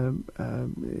and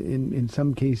in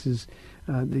some cases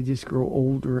they just grow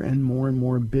older and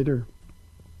more bitter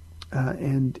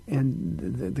and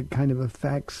the kind of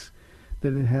effects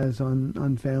that it has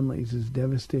on families is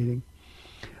devastating.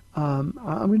 I'm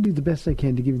going to do the best I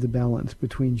can to give you the balance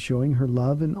between showing her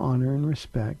love and honor and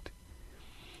respect,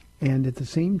 and at the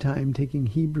same time taking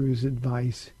Hebrews'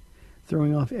 advice,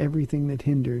 throwing off everything that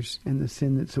hinders and the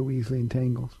sin that so easily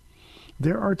entangles.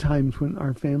 There are times when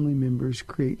our family members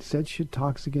create such a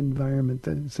toxic environment,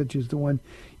 such as the one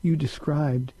you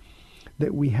described,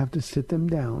 that we have to sit them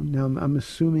down. Now, I'm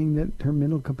assuming that her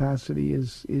mental capacity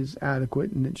is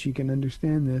adequate and that she can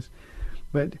understand this.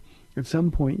 But at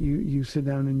some point, you sit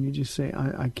down and you just say,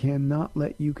 I cannot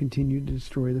let you continue to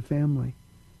destroy the family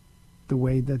the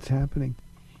way that's happening.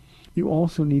 You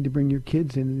also need to bring your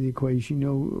kids into the equation. You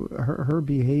know, her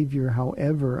behavior,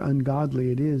 however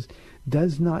ungodly it is,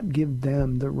 does not give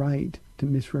them the right to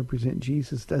misrepresent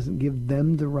Jesus, doesn't give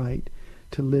them the right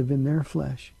to live in their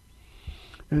flesh.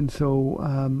 And so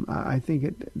I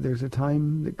think there's a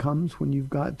time that comes when you've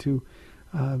got to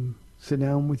sit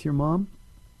down with your mom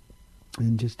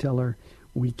and just tell her,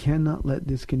 we cannot let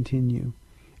this continue.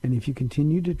 And if you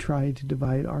continue to try to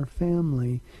divide our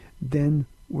family, then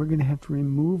we're going to have to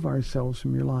remove ourselves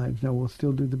from your lives. Now, we'll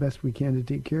still do the best we can to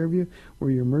take care of you.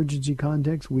 We're your emergency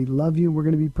contacts. We love you. We're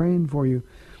going to be praying for you.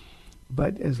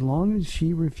 But as long as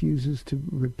she refuses to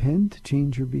repent, to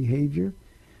change her behavior,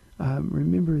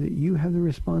 remember that you have the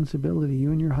responsibility,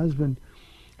 you and your husband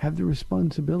have the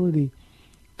responsibility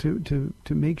to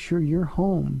make sure your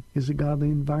home is a godly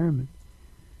environment,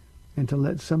 and to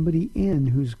let somebody in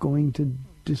who's going to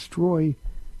destroy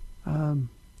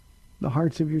the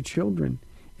hearts of your children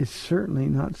is certainly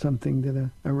not something that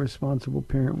a responsible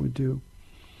parent would do.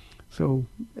 So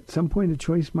at some point a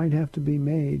choice might have to be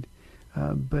made,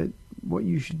 but what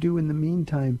you should do in the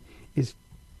meantime is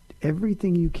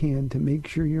everything you can to make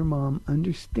sure your mom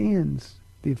understands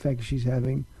the effect she's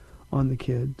having on the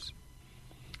kids,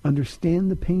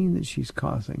 understand the pain that she's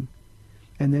causing,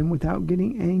 and then without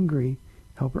getting angry,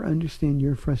 help her understand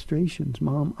your frustrations.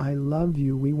 Mom, I love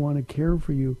you. We want to care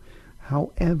for you.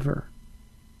 However,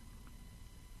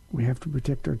 we have to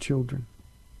protect our children.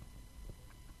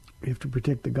 We have to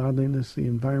protect the godliness, the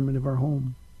environment of our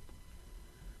home.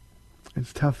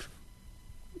 It's tough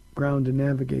ground to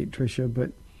navigate, Tricia,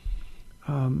 but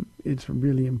it's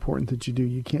really important that you do.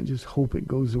 You can't just hope it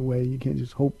goes away. You can't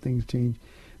just hope things change.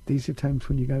 These are times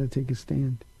when you got to take a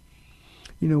stand.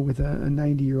 You know, with a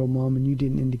 90-year-old mom, and you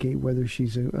didn't indicate whether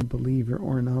she's a believer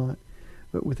or not,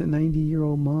 but with a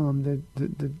 90-year-old mom,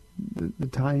 the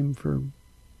time for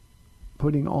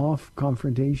putting off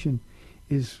confrontation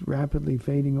is rapidly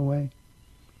fading away.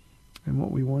 And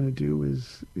what we want to do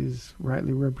is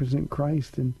rightly represent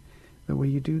Christ, and the way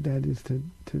you do that is to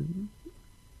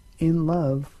in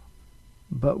love,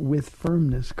 but with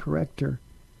firmness, correct her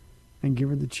and give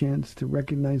her the chance to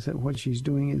recognize that what she's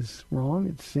doing is wrong,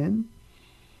 it's sin,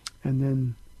 and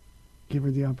then give her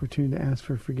the opportunity to ask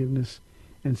for forgiveness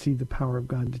and see the power of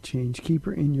God to change. Keep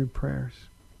her in your prayers.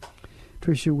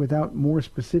 Tricia, without more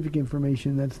specific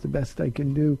information, that's the best I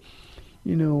can do.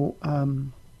 You know,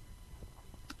 I'm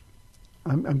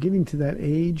getting to that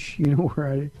age, you know,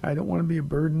 where I don't want to be a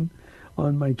burden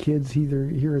on my kids, either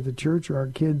here at the church or our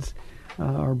kids,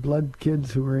 our blood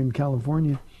kids who are in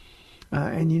California.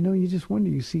 And, you know, you just wonder,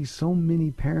 you see so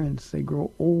many parents, they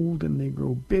grow old and they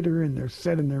grow bitter and they're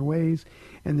set in their ways.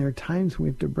 And there are times we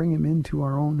have to bring them into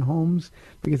our own homes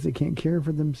because they can't care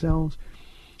for themselves.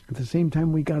 At the same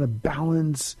time, we got to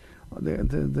balance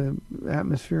the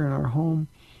atmosphere in our home.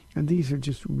 And these are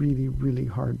just really, really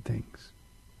hard things.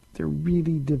 They're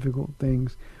really difficult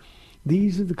things.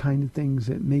 These are the kind of things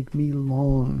that make me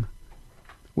long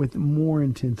with more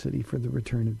intensity for the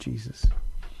return of Jesus.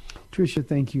 Tricia,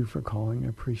 thank you for calling. I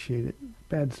appreciate it.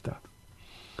 Bad stuff.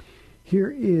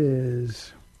 Here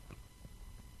is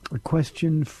a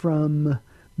question from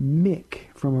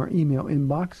Mick from our email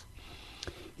inbox.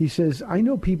 He says, I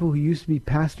know people who used to be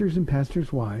pastors and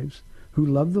pastors' wives who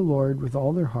love the Lord with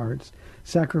all their hearts,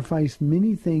 sacrificed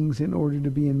many things in order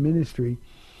to be in ministry,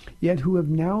 yet who have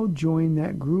now joined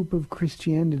that group of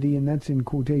Christianity, and that's in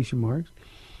quotation marks,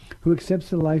 who accepts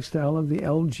the lifestyle of the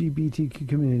LGBTQ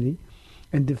community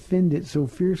and defend it so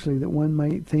fiercely that one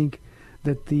might think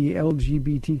that the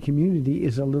LGBT community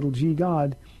is a little g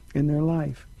God in their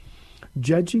life.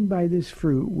 Judging by this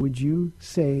fruit, would you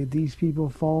say these people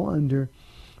fall under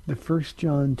the 1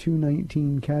 John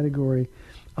 2:19 category?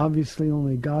 Obviously,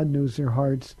 only God knows their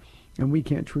hearts, and we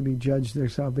can't truly judge their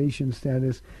salvation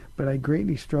status, but I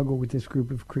greatly struggle with this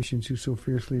group of Christians who so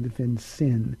fiercely defend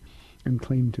sin and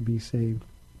claim to be saved.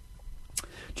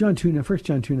 1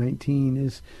 John 2:19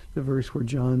 is the verse where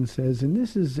John says, and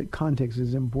this is, context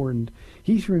is important.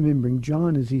 He's remembering,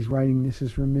 John as he's writing this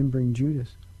is remembering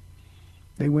Judas.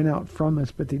 They went out from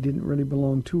us, but they didn't really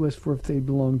belong to us, for if they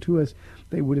belonged to us,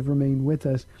 they would have remained with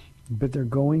us. But their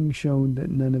going showed that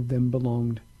none of them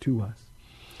belonged to us.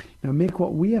 Now, Mick,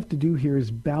 what we have to do here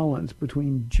is balance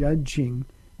between judging,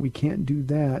 we can't do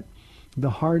that, the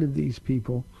heart of these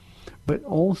people, but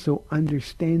also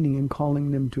understanding and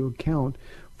calling them to account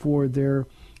for their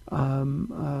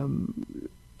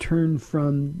turn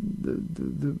from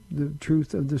the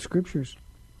truth of the Scriptures.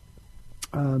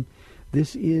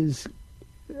 This is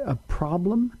a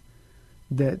problem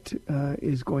that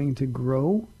is going to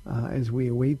grow as we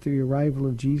await the arrival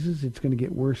of Jesus. It's going to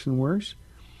get worse and worse.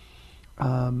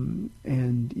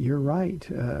 And you're right,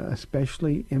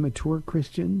 especially immature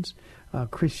Christians,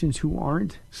 Christians who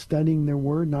aren't studying their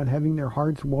Word, not having their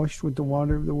hearts washed with the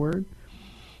water of the Word,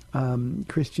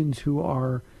 Christians who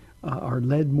are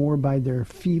led more by their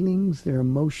feelings, their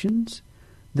emotions,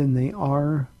 than they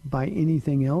are by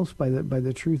anything else, by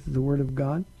the truth of the Word of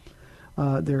God.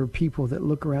 There are people that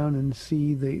look around and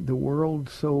see the world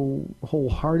so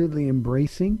wholeheartedly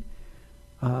embracing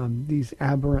these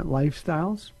aberrant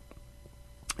lifestyles.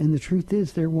 And the truth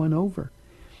is, they're won over.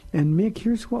 And Mick,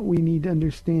 here's what we need to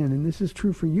understand, and this is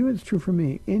true for you, it's true for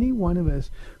me. Any one of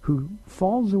us who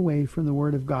falls away from the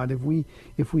Word of God,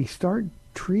 if we start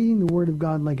treating the Word of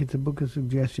God like it's a book of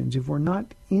suggestions, if we're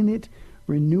not in it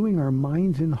renewing our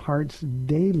minds and hearts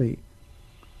daily,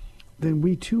 then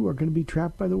we too are going to be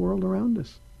trapped by the world around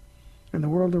us. And the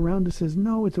world around us says,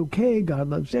 no, it's okay, God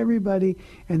loves everybody,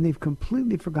 and they've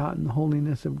completely forgotten the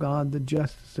holiness of God, the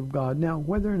justice of God. Now,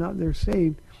 whether or not they're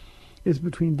saved is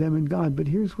between them and God, but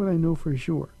here's what I know for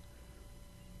sure.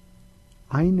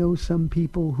 I know some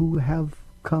people who have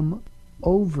come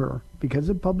over, because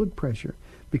of public pressure,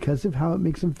 because of how it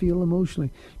makes them feel emotionally,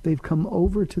 they've come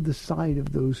over to the side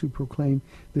of those who proclaim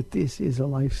that this is a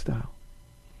lifestyle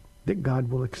that God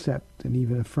will accept and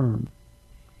even affirm.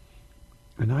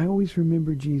 And I always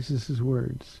remember Jesus'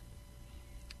 words.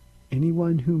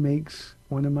 Anyone who makes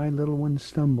one of my little ones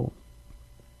stumble,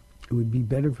 it would be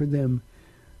better for them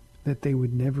that they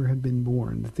would never have been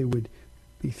born, that they would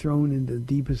be thrown into the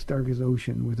deepest, darkest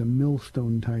ocean with a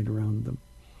millstone tied around them.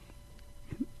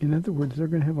 In other words, they're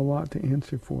going to have a lot to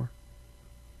answer for.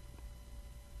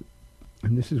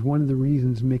 And this is one of the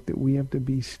reasons, Mick, that we have to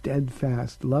be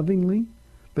steadfast, lovingly,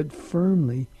 but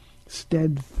firmly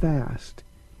steadfast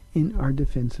in our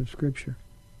defense of Scripture.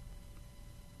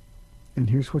 And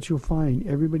here's what you'll find.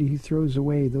 Everybody who throws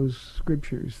away those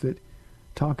Scriptures that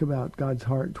talk about God's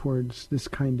heart towards this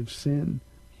kind of sin,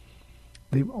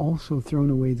 they've also thrown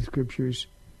away the Scriptures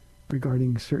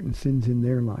regarding certain sins in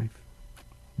their life.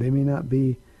 They may not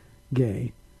be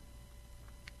gay,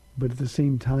 but at the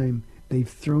same time, they've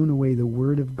thrown away the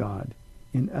Word of God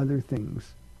in other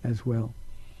things as well.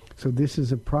 So this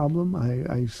is a problem.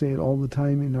 I say it all the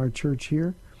time in our church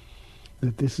here,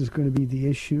 that this is going to be the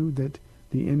issue that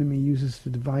the enemy uses to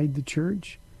divide the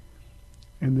church,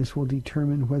 and this will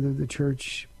determine whether the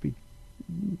church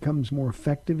becomes more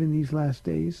effective in these last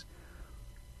days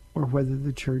or whether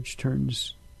the church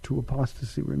turns to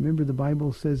apostasy. Remember, the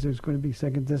Bible says there's going to be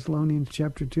 2 Thessalonians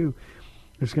chapter 2.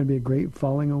 There's going to be a great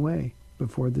falling away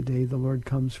before the day the Lord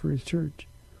comes for his church.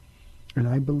 And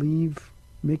I believe,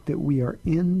 Mick, that we are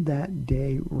in that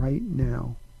day right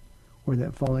now where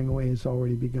that falling away has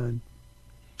already begun.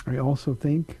 I also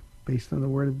think, based on the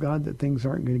Word of God, that things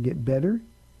aren't going to get better,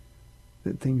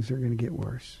 that things are going to get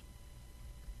worse.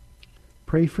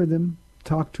 Pray for them,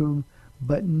 talk to them,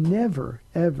 but never,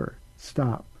 ever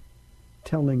stop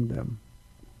telling them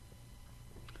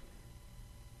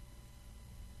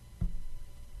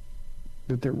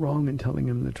that they're wrong and telling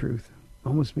them the truth.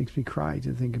 Almost makes me cry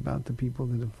to think about the people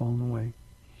that have fallen away.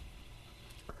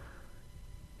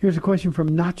 Here's a question from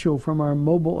Nacho from our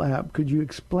mobile app. Could you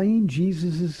explain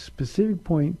Jesus' specific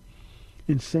point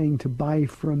in saying to buy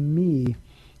from me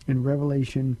in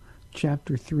Revelation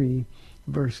chapter 3,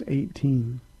 verse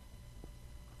 18?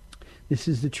 This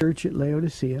is the church at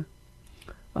Laodicea.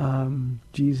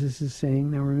 Jesus is saying,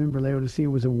 now remember, Laodicea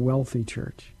was a wealthy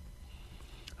church.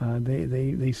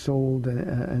 They sold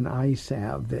an eye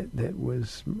salve that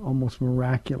was almost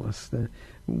miraculous,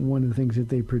 one of the things that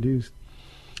they produced.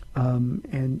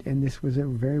 And this was a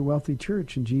very wealthy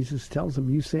church, and Jesus tells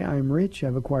them, you say, I am rich,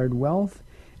 I've acquired wealth,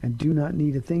 and do not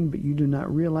need a thing, but you do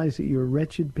not realize that you are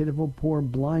wretched, pitiful, poor,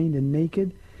 blind, and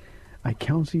naked. I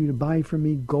counsel you to buy from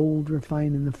me gold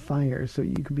refined in the fire, so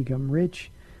you can become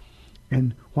rich,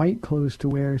 and white clothes to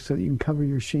wear, so that you can cover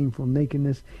your shameful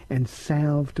nakedness, and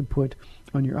salve to put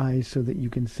on your eyes, so that you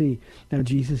can see. Now,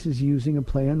 Jesus is using a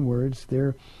play on words.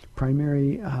 Their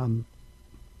primary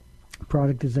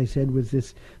product, as I said, was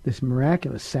this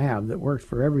miraculous salve that worked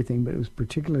for everything, but it was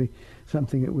particularly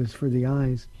something that was for the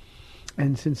eyes.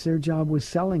 And since their job was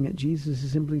selling it, Jesus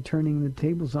is simply turning the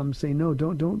tables on them, saying, no,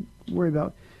 don't worry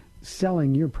about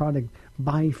selling your product.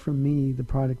 Buy from me the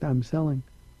product I'm selling.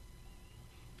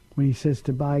 When he says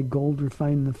to buy gold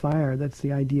refined in the fire, that's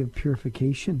the idea of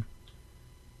purification.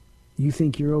 You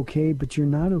think you're okay, but you're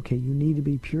not okay. You need to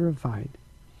be purified.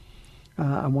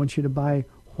 I want you to buy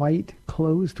white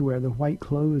clothes to wear. The white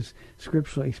clothes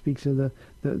scripturally speaks of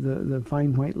the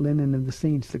fine white linen of the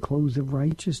saints, the clothes of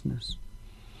righteousness.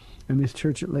 And this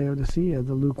church at Laodicea,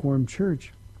 the lukewarm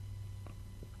church,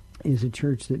 is a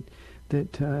church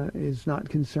that is not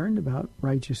concerned about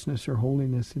righteousness or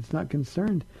holiness. It's not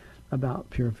concerned about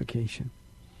purification.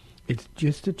 It's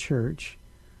just a church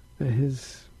that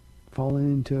has fallen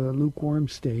into a lukewarm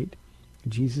state.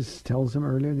 Jesus tells them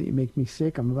earlier that you make me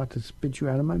sick, I'm about to spit you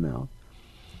out of my mouth.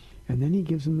 And then he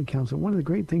gives them the counsel. One of the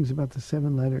great things about the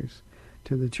 7 letters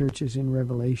to the churches in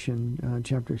Revelation,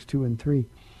 chapters 2 and 3,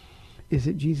 is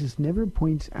that Jesus never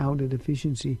points out a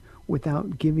deficiency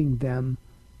without giving them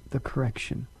the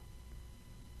correction.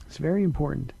 It's very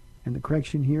important. And the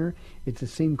correction here, it's the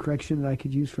same correction that I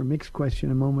could use for Mick's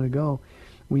question a moment ago.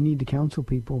 We need to counsel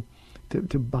people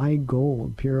to buy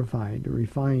gold purified or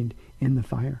refined in the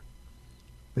fire.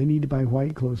 They need to buy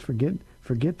white clothes. Forget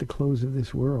the clothes of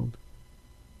this world.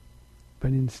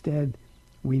 But instead,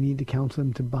 we need to counsel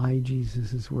them to buy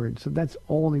Jesus' word. So that's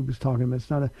all he was talking about. It's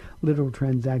not a literal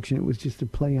transaction. It was just a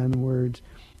play on words.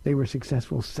 They were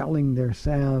successful selling their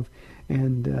salve.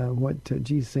 And what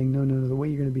Jesus is saying, no, the way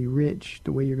you're going to be rich,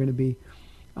 the way you're going to be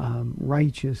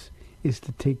righteous is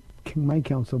to take my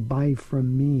counsel, buy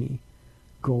from me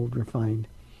gold refined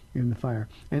in the fire.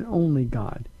 And only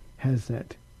God has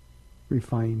that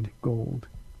refined gold.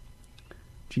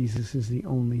 Jesus is the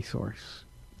only source.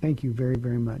 Thank you very,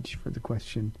 very much for the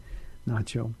question,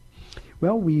 Nacho.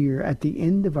 Well, we're at the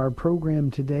end of our program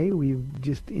today. We've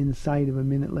just inside of a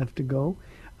minute left to go.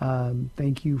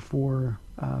 Thank you for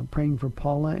praying for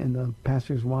Paula and the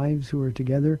pastors' wives who are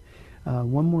together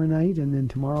one more night, and then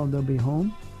tomorrow they'll be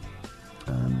home.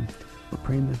 We're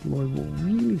praying that the Lord will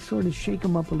really sort of shake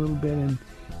them up a little bit and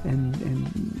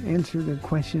answer their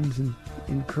questions and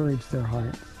encourage their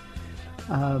hearts.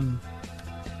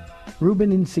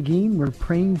 Reuben and Seguin, we're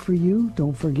praying for you.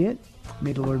 Don't forget.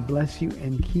 May the Lord bless you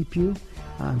and keep you.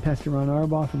 I'm Pastor Ron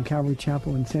Arbaugh from Calvary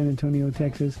Chapel in San Antonio,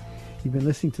 Texas. You've been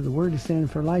listening to The Word to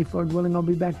Stand for Life. Lord willing, I'll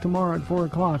be back tomorrow at 4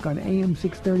 o'clock on AM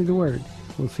 630 The Word.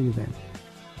 We'll see you then.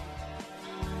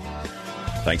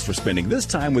 Thanks for spending this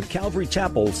time with Calvary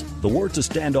Chapel's The Word to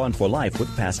Stand On for Life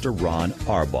with Pastor Ron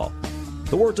Arbaugh.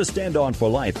 The Word to Stand On for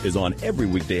Life is on every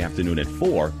weekday afternoon at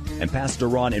 4, and Pastor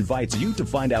Ron invites you to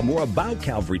find out more about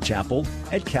Calvary Chapel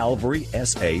at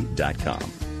calvarysa.com.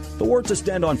 The Word to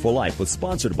Stand On for Life was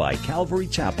sponsored by Calvary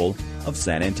Chapel of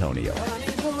San Antonio.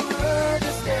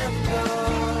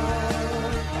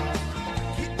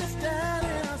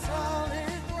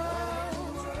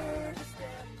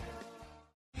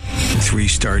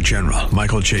 Three-star General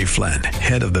Michael J. Flynn,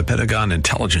 head of the Pentagon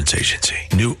Intelligence Agency,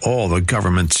 knew all the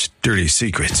government's dirty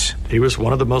secrets. He was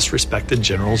one of the most respected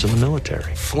generals in the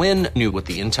military. Flynn knew what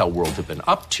the intel world had been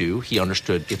up to. He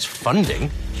understood its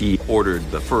funding. He ordered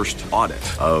the first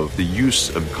audit of the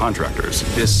use of contractors.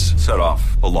 This set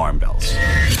off alarm bells.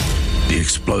 The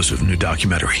explosive new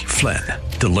documentary, Flynn,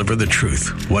 Deliver the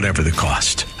Truth, Whatever the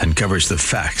Cost, uncovers the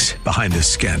facts behind this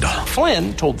scandal.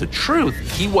 Flynn told the truth.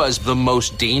 He was the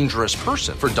most dangerous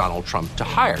person for Donald Trump to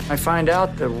hire. I find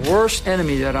out the worst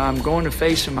enemy that I'm going to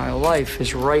face in my life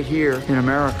is right here in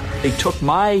America. They took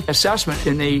my assessment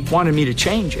and they wanted me to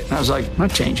change it. And I was like, I'm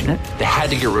not changing it. They had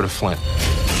to get rid of Flynn.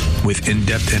 With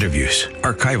in-depth interviews,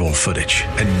 archival footage,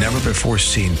 and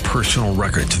never-before-seen personal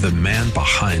records of the man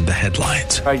behind the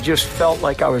headlines. I just felt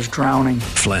like I was drowning.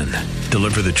 Flynn,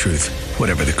 Deliver the Truth,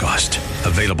 Whatever the Cost.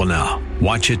 Available now.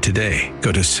 Watch it today.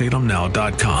 Go to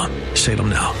salemnow.com.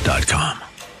 salemnow.com.